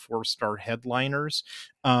couple of 4-star headliners,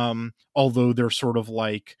 although they're sort of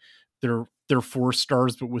like they're 4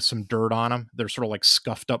 stars, but with some dirt on them. They're sort of like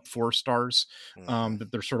scuffed up 4 stars. That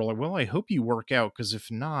they're sort of like, well, I hope you work out, because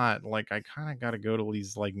if not, like, I kind of got to go to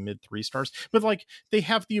these like mid 3 stars. But like, they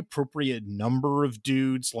have the appropriate number of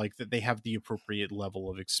dudes, like that they have the appropriate level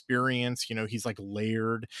of experience. He's like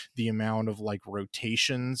layered the amount of like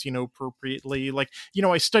rotations, appropriately. Like,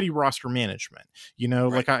 I study roster management. Right.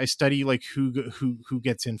 Like I study like who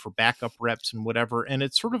gets in for backup reps and whatever, and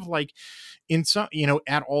it's sort of like in some,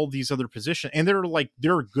 at all these other positions, and they're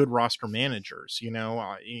good roster managers,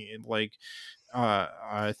 like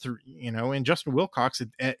through, and Justin Wilcox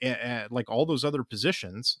at like all those other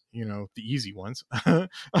positions, the easy ones,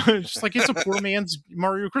 just like it's a poor man's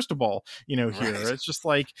Mario Cristobal, here. Right. It's just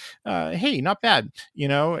like, hey, not bad.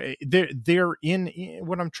 They're in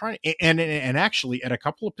what I'm trying, and actually at a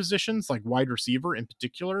couple of positions, like wide receiver in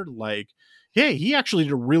particular, like, hey, he actually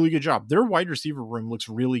did a really good job. Their wide receiver room looks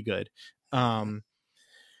really good.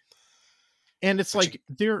 And it's like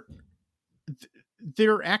they're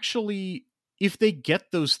actually, if they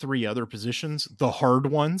get those 3 other positions, the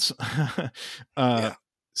hard ones,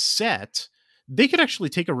 set, they could actually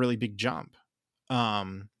take a really big jump,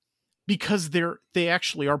 because they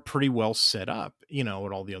actually are pretty well set up, at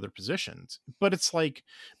all the other positions. But it's like,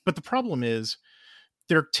 but the problem is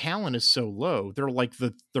their talent is so low. They're like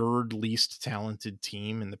the 3rd least talented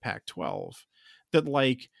team in the Pac-12, that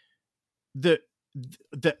like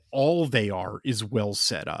that all they are is well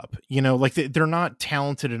set up, you know, like they're not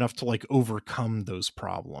talented enough to like overcome those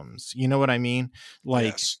problems, you know what I mean?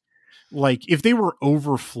 like Yes. like if they were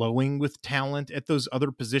overflowing with talent at those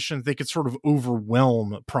other positions, they could sort of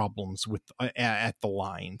overwhelm problems with at the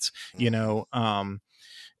lines, you Hmm. know.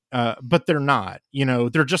 But they're not, you know,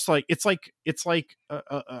 they're just like it's like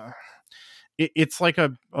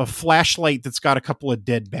a flashlight that's got a couple of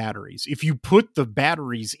dead batteries. If you put the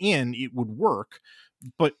batteries in, it would work.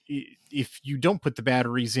 But if you don't put the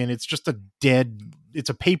batteries in, it's just it's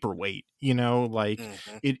a paperweight, you know, like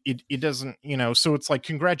Hmm. it doesn't, you know, so it's like,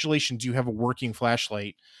 congratulations, you have a working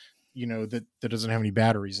flashlight, you know, that doesn't have any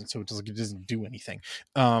batteries. And so it doesn't do anything.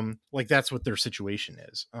 Like that's what their situation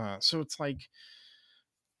is. So it's like,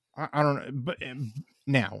 I don't know. But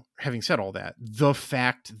now, having said all that, the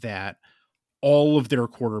fact that all of their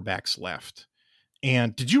quarterbacks left.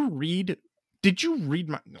 And did you read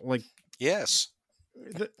my like Yes.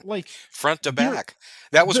 like Front to there back.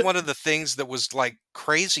 That was the one of the things that was like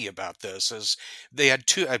crazy about this is they had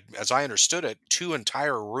two, as I understood it, two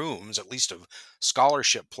entire rooms, at least of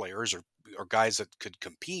scholarship players or guys that could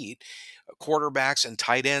compete, quarterbacks and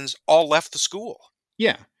tight ends all left the school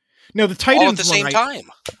yeah. Now all at the same time.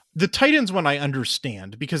 the tight ends one I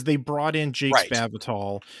understand, because they brought in Jake Right.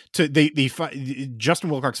 Spavital to Justin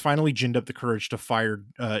Wilcox finally ginned up the courage to fire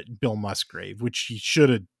Bill Musgrave, which he should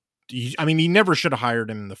have. I mean, he never should have hired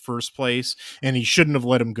him in the first place, and he shouldn't have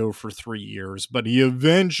let him go for 3 years. But he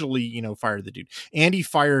eventually, you know, fired the dude, and he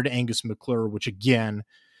fired Angus McClure, which again,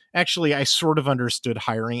 actually, I sort of understood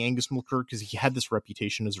hiring Angus McClure because he had this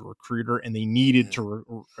reputation as a recruiter, and they needed Mm.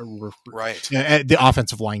 to Right. the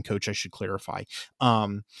offensive line coach, I should clarify.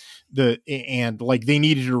 Like they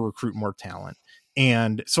needed to recruit more talent.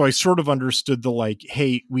 And so I sort of understood the like,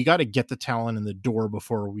 hey, we got to get the talent in the door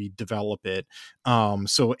before we develop it.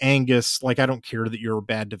 So Angus, like, I don't care that you're a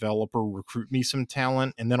bad developer, recruit me some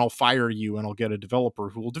talent, and then I'll fire you and I'll get a developer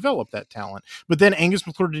who will develop that talent. But then Angus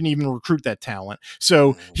McClure didn't even recruit that talent.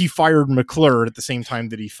 So Mhm. he fired McClure at the same time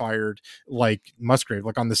that he fired like Musgrave,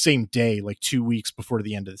 like on the same day, like 2 weeks before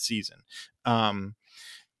the end of the season. Um,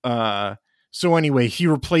 uh, so anyway, he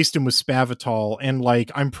replaced him with Spavital, and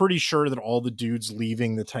like I'm pretty sure that all the dudes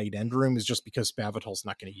leaving the tight end room is just because Spavital's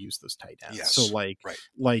not going to use those tight ends. So Yes. Right.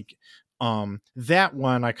 like that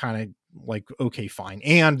one I kind of like, okay, fine.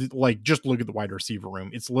 And like just look at the wide receiver room.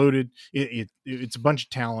 It's loaded. It's a bunch of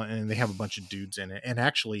talent, and they have a bunch of dudes in it. And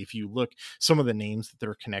actually, if you look some of the names that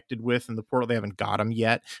they're connected with in the portal, they haven't got them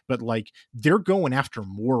yet, but like they're going after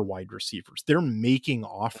more wide receivers. They're making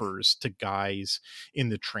offers to guys in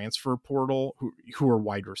the transfer portal who are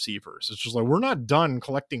wide receivers. It's just like, we're not done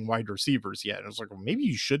collecting wide receivers yet. And it's like, well, maybe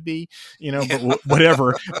you should be, you know, but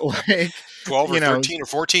whatever. Like, 12 or you know, 13 or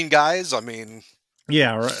 14 guys. I mean,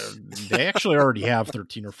 yeah, they actually already have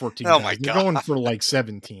 13 or 14 oh my guys. They're God. going for like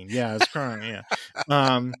 17. Yeah, it's crying.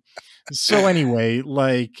 Yeah. So anyway,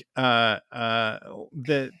 like the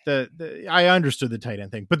I understood the tight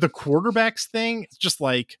end thing, but the quarterbacks thing, it's just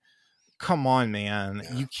like, come on, man.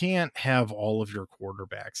 Yeah. You can't have all of your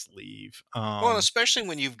quarterbacks leave. Well, and especially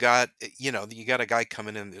when you've got, you got a guy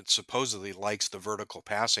coming in that supposedly likes the vertical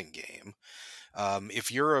passing game.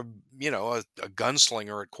 If you're a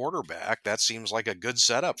gunslinger at quarterback, that seems like a good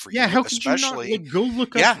setup for Yeah, you, how could you not especially, like go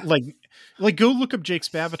look up yeah. go look up Jake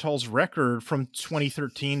Spavital's record from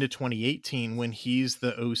 2013 to 2018 when he's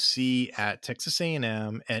the OC at Texas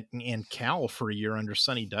A&M and Cal for a year under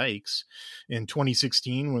Sonny Dykes, in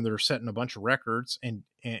 2016 when they're setting a bunch of records and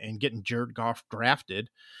getting Jared Goff drafted.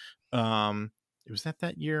 It was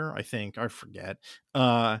that year, I think, I forget.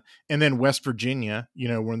 And then West Virginia, you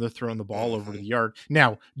know, when they're throwing the ball over Hmm. the yard.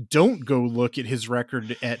 Now, don't go look at his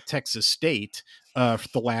record at Texas State for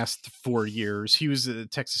the last 4 years. He was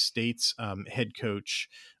Texas State's head coach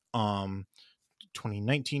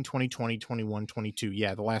 2019, 2020, 21, 22.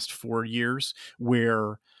 Yeah, the last 4 years,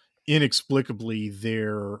 where inexplicably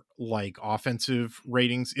their like offensive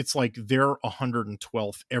ratings, it's like they're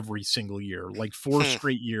 112th every single year, like 4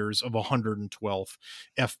 straight years of 112th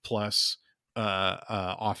F plus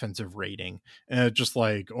offensive rating. And just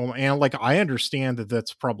like, oh, and like I understand that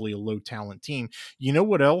that's probably a low talent team. You know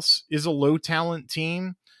what else is a low talent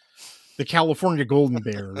team? The California Golden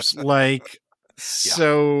Bears. Like, Yeah.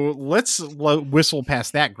 so let's whistle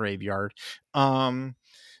past that graveyard.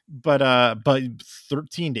 But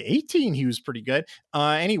 13 to 18 he was pretty good.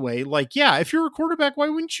 Anyway, like, yeah, if you're a quarterback, why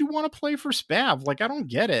wouldn't you want to play for Spav? Like, I don't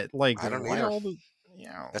get it. Like, I don't why either. all the,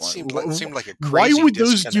 yeah, That seemed like a why crazy would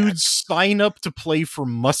those dudes disconnect. sign up to play for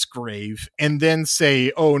Musgrave and then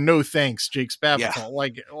say, oh no thanks, Jake Yeah. Spavital?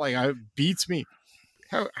 Like I beats me.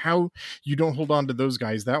 how you don't hold on to those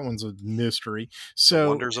guys, that one's a mystery. The So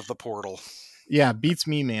wonders of the portal. yeah, beats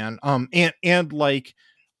me, man. And like,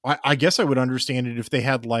 I guess I would understand it if they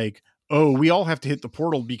had like, oh, we all have to hit the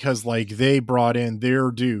portal because like they brought in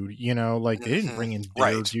their dude, you know, like they didn't Hmm. bring in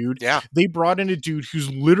their Right. dude. Yeah. They brought in a dude who's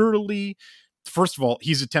literally, first of all,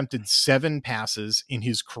 he's attempted 7 passes in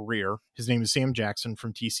his career. His name is Sam Jackson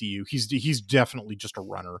from TCU. He's definitely just a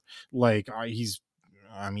runner. Like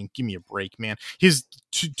I mean, give me a break, man. His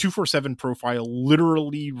 247 profile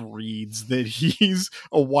literally reads that he's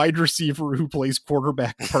a wide receiver who plays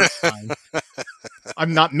quarterback part time.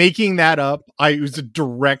 I'm not making that up. It was a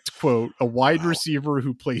direct quote. A wide Wow. receiver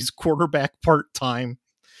who plays quarterback part time.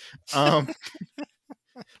 Um,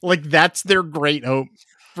 like that's their great hope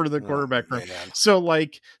for the Oh, quarterback room. man.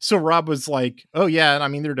 So Rob was like, oh yeah, I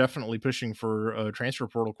mean they're definitely pushing for a transfer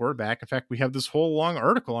portal quarterback. In fact, we have this whole long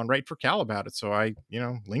article on Right for Cal about it. So I,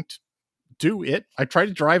 linked to it. I try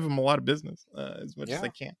to drive them a lot of business as much as I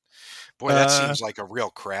Yeah. can. Boy, that Uh, seems like a real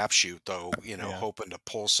crapshoot, though, yeah. hoping to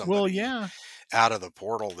pull Well, somebody yeah. out of the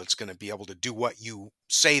portal that's going to be able to do what you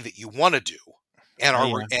say that you want to do, and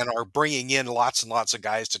Yeah. are bringing in lots and lots of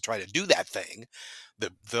guys to try to do that thing,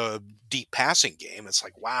 the deep passing game. It's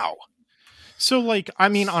like, wow. So, like, I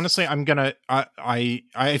mean, honestly, I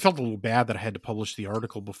felt a little bad that I had to publish the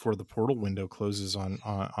article before the portal window closes on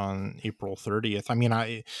April 30th. I mean,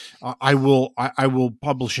 I will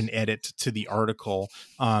publish an edit to the article,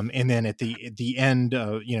 and then at the end,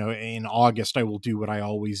 in August, I will do what I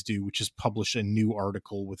always do, which is publish a new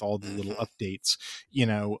article with all the little Hmm. updates. You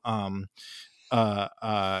know,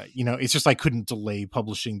 it's just I couldn't delay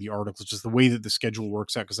publishing the articles, just the way that the schedule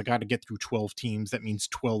works out, because I got to get through 12 teams. That means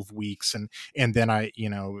 12 weeks, and then I,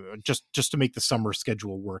 just to make the summer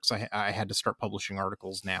schedule works, I had to start publishing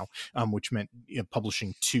articles now, which meant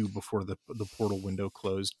publishing 2 before the portal window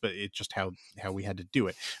closed, but it's just how we had to do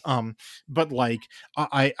it. But like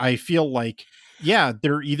I feel like, yeah,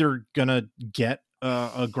 they're either gonna get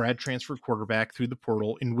a grad transfer quarterback through the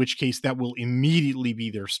portal, in which case that will immediately be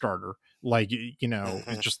their starter. Like, Hmm.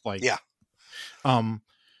 it's just like, Yeah. um,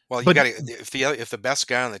 Well, you but got to if the best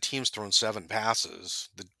guy on the team's thrown 7 passes,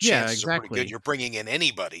 the yeah, chances are pretty good. exactly. You're bringing in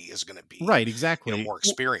anybody is going to be, Right, exactly. more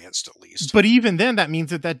experienced at least. But even then, that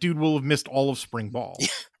means that dude will have missed all of spring ball and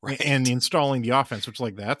Right. installing the offense, which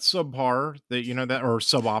like that's subpar, that, that, or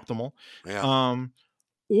suboptimal. Yeah. Um,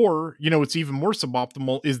 or, what's even more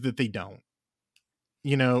suboptimal is that they don't.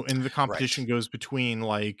 And the Right. competition goes between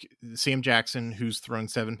like Sam Jackson, who's thrown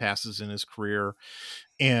 7 passes in his career,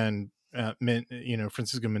 and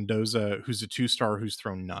Francisco Mendoza, who's a 2-star who's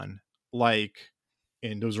thrown none. Like,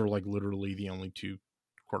 and those are like literally the only 2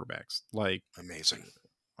 quarterbacks like Amazing.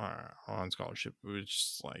 on scholarship, which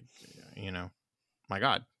is like, my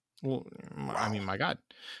God. Well, I Wow. mean, my God.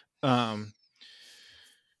 Um,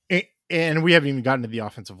 and we haven't even gotten to the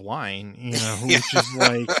offensive line, Yeah. which is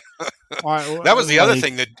like, That was the other like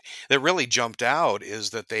thing that really jumped out is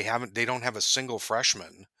that they don't have a single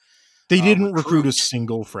freshman they didn't recruit a recruit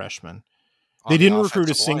single freshman. They on the didn't recruit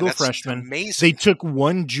a offensive line. single That's freshman. They amazing. took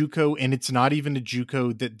one JUCO, and it's not even a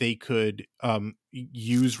JUCO that they could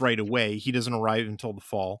use right away. He doesn't arrive until the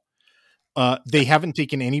fall. They haven't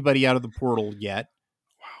taken anybody out of the portal yet,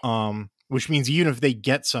 Wow. which means even if they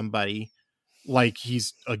get somebody, like,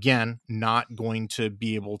 he's again not going to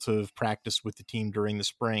be able to have practiced with the team during the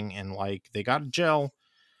spring, and like they got to gel.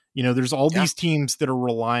 There's all Yeah. these teams that are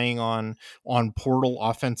relying on portal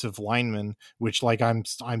offensive linemen, which like I'm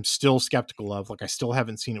still skeptical of. Like, I still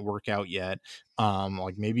haven't seen it work out yet.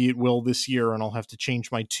 Like maybe it will this year, and I'll have to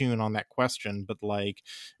change my tune on that question. But like,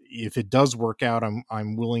 if it does work out,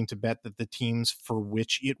 I'm willing to bet that the teams for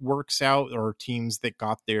which it works out are teams that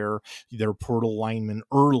got their portal linemen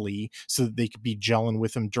early so that they could be gelling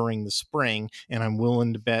with them during the spring. And I'm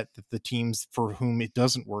willing to bet that the teams for whom it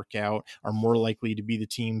doesn't work out are more likely to be the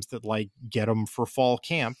teams that like get them for fall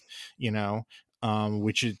camp,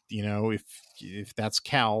 which is, if that's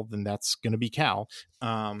Cal, then that's going to be Cal.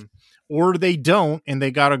 Or they don't, and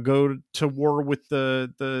they got to go to war with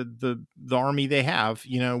the army they have,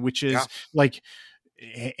 which Yeah. is like,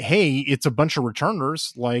 hey, it's a bunch of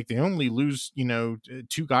returners. Like, they only lose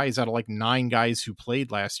 2 guys out of like 9 guys who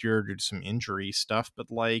played last year due to some injury stuff, but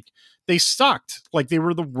like they sucked. Like, they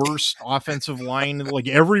were the worst offensive line. Like,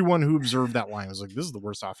 everyone who observed that line was like, this is the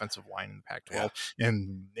worst offensive line in the Pac Yeah.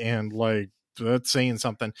 12. And like, that's saying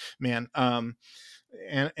something, man.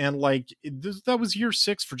 And like that was year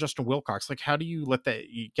 6 for Justin Wilcox. Like, how do you let that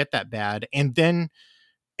get that bad, and then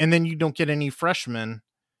you don't get any freshmen,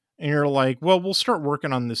 and you're like, well, we'll start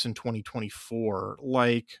working on this in 2024.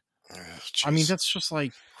 Like, I mean, Jeez. that's just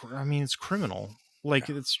like, I mean, it's criminal. Like,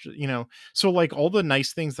 Yeah. it's, so like all the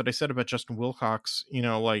nice things that I said about Justin Wilcox,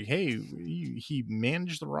 like, hey, he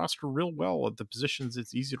managed the roster real well at the positions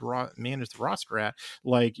it's easy to manage the roster at.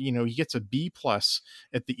 Like, he gets a B+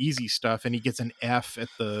 at the easy stuff, and he gets an F at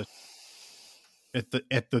the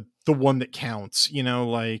one that counts.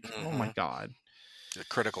 Like, oh my Hmm. god. The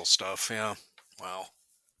critical stuff. Yeah. Wow.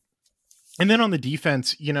 And then on the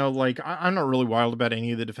defense, like, I'm not really wild about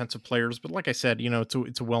any of the defensive players, but like I said,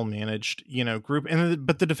 it's a well managed, group.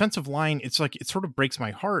 But the defensive line, it's like, it sort of breaks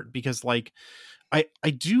my heart because, like, I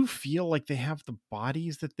do feel like they have the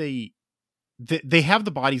bodies that they have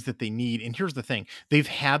the bodies that they need. And here's the thing: they've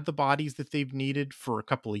had the bodies that they've needed for a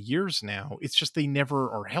couple of years now. It's just they never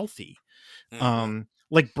are healthy. Hmm.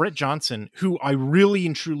 Like Brett Johnson, who I really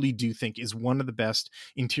and truly do think is one of the best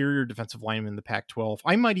interior defensive linemen in the Pac-12.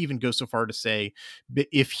 I might even go so far to say that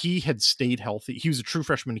if he had stayed healthy, he was a true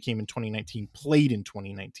freshman who came in 2019, played in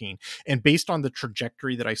 2019. And based on the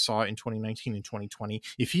trajectory that I saw in 2019 and 2020,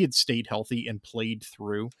 if he had stayed healthy and played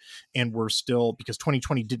through, and we're still, because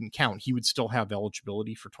 2020 didn't count, he would still have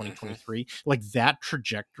eligibility for Hmm. 2023. Like that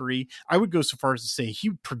trajectory, I would go so far as to say he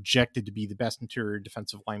projected to be the best interior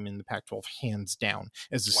defensive lineman in the Pac-12, hands down,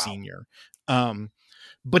 as a Wow. senior.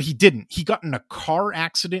 But he didn't. He got in a car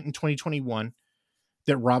accident in 2021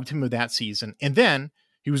 that robbed him of that season. And then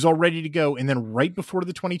he was all ready to go. And then right before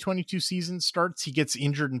the 2022 season starts, he gets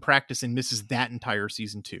injured in practice and misses that entire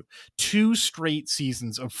season too. 2 straight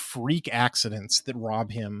seasons of freak accidents that rob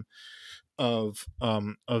him of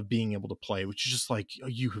being able to play, which is just like, oh,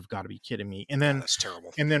 you have got to be kidding me. And Yeah, then that's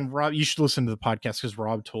terrible. Rob, you should listen to the podcast because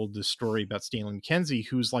Rob told this story about Stanley McKenzie,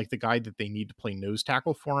 who's like the guy that they need to play nose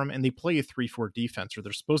tackle for him, and they play a 3-4 defense, or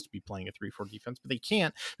they're supposed to be playing a 3-4 defense, but they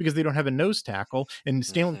can't because they don't have a nose tackle. And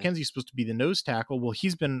Stanley Hmm. McKenzie is supposed to be the nose tackle. Well,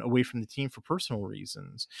 he's been away from the team for personal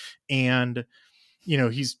reasons, and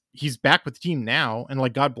he's back with the team now, and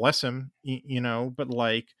like, God bless him, but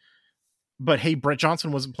like, but hey, Brett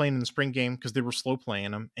Johnson wasn't playing in the spring game because they were slow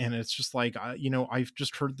playing him. And it's just like, I've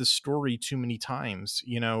just heard this story too many times.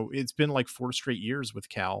 It's been like 4 straight years with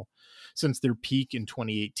Cal since their peak in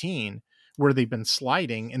 2018, where they've been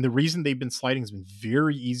sliding. And the reason they've been sliding has been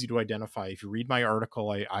very easy to identify. If you read my article,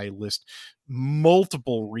 I list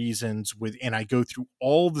multiple reasons and I go through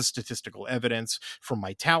all the statistical evidence from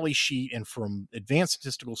my tally sheet and from advanced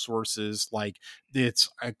statistical sources. Like, it's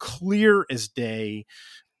clear as day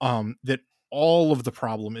that all of the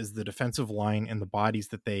problem is the defensive line and the bodies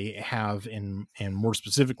that they have, and more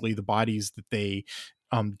specifically the bodies that they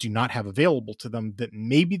do not have available to them, that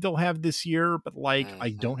maybe they'll have this year. But like, I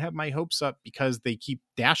Hmm. don't have my hopes up because they keep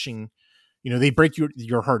dashing. They break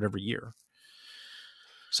your heart every year.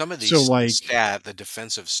 Some of So these like, the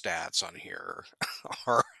defensive stats on here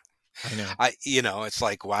are, I know. it's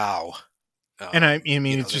like, wow. And I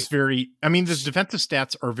mean, it's They, just very, I mean, the defensive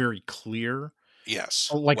stats are very clear. yes,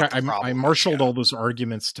 Like, what the I problem is. marshaled Yeah. all those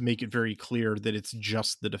arguments to make it very clear that it's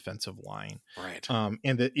just the defensive line. Right. And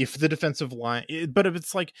that if the defensive line, but if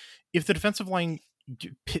it's like, if the defensive line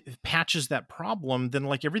patches that problem, then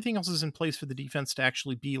like everything else is in place for the defense to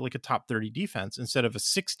actually be like a top 30 defense instead of a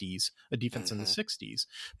defense in the Hmm. 60s.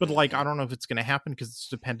 But like, Hmm. I don't know if it's going to happen because it's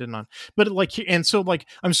dependent on, but like, and so like,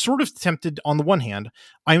 I'm sort of tempted, on the one hand,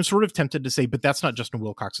 I'm sort of tempted to say, but that's not Justin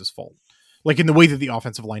Wilcox's fault. Like, in the way that the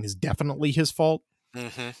offensive line is definitely his fault, Hmm.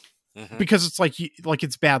 Hmm. because it's like,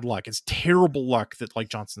 it's bad luck. It's terrible luck that like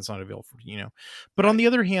Johnson's not available, but on Right. the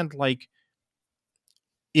other hand, like,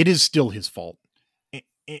 it is still his fault.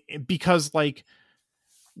 Because like,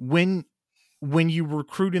 when you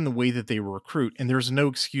recruit in the way that they recruit, and there's no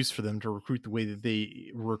excuse for them to recruit the way that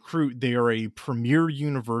they recruit, they are a premier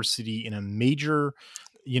university in a major,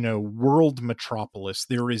 world metropolis.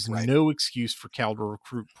 There is Right. no excuse for Cal to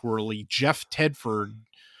recruit poorly. Jeff Tedford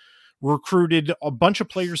recruited a bunch of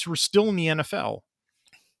players who are still in the NFL.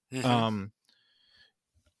 Hmm. um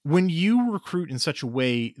when you recruit in such a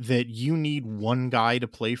way that you need one guy to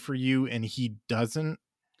play for you and he doesn't,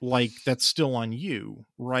 like, that's still on you,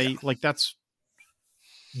 Yeah. right? Like, that's,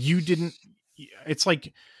 you didn't, it's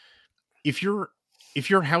like, if your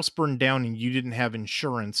house burned down and you didn't have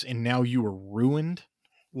insurance and now you are ruined,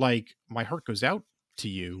 like, my heart goes out to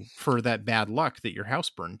you for that bad luck that your house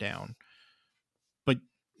burned down. But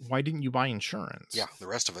why didn't you buy Yeah. insurance? The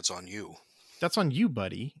rest of it's on you. That's on you,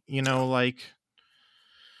 buddy. Yeah. Like,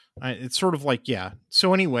 it's sort of like, yeah.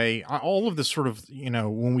 So anyway, all of this sort of,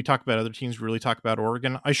 when we talk about other teams, we really talk about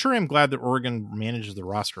Oregon. I sure am glad that Oregon manages the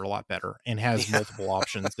roster a lot better and has Yeah. multiple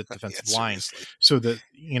options at Yeah. defensive line, Seriously. so that,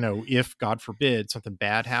 if God forbid something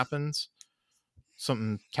bad happens,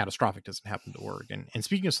 something catastrophic doesn't happen to Oregon. And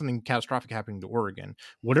speaking of something catastrophic happening to Oregon,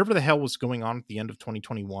 whatever the hell was going on at the end of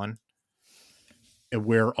 2021,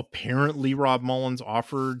 where apparently Rob Mullins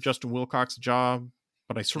offered Justin Wilcox a job,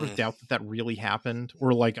 but I sort of doubt that really happened.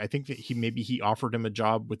 Or like, I think that he offered him a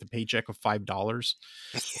job with a paycheck of $5.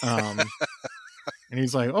 And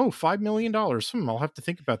he's like, "Oh, $5 million. I'll have to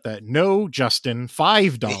think about that." No, Justin,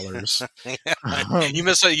 $5.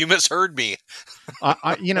 You misheard me.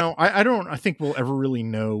 I think we'll ever really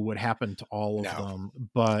know what happened to all of them,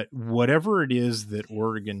 but whatever it is that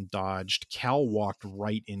Oregon dodged, Cal walked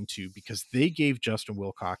right into, because they gave Justin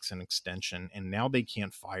Wilcox an extension and now they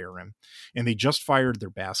can't fire him. And they just fired their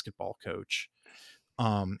basketball coach.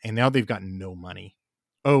 And now they've got no money.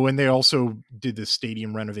 Oh, and they also did the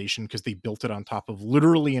stadium renovation because they built it on top of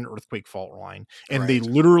literally an earthquake fault line. And they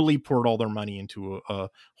literally poured all their money into a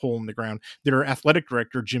hole in the ground. Their athletic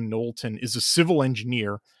director, Jim Knowlton, is a civil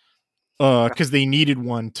engineer because they needed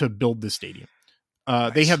one to build the stadium.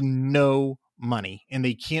 They have no money, and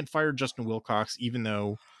they can't fire Justin Wilcox, even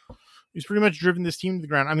though he's pretty much driven this team to the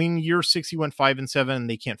ground. I mean, year 6, he went 5-7, and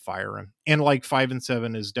they can't fire him. And like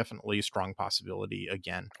 5-7 is definitely a strong possibility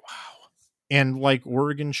again. Wow. And like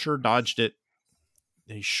Oregon sure dodged it.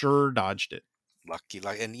 They sure dodged it. Lucky.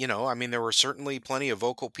 And I mean, there were certainly plenty of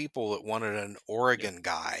vocal people that wanted an Oregon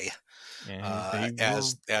guy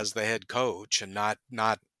as the head coach, and not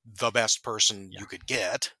the best person you could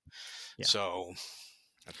get. Yeah. So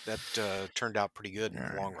that turned out pretty good in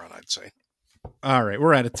the long run, I'd say. All right,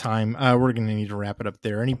 we're out of time. We're going to need to wrap it up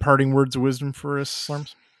there. Any parting words of wisdom for us,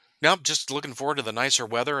 Slurms? No, just looking forward to the nicer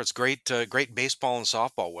weather. It's great baseball and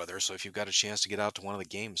softball weather. So if you've got a chance to get out to one of the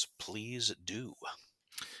games, please do.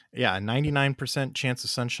 Yeah, 99% chance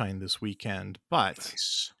of sunshine this weekend. But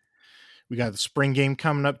we got the spring game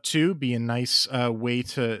coming up too. Be a nice way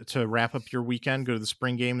to wrap up your weekend. Go to the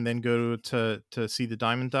spring game and then go to see the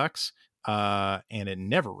Diamond Ducks. And it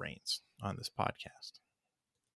never rains on this podcast.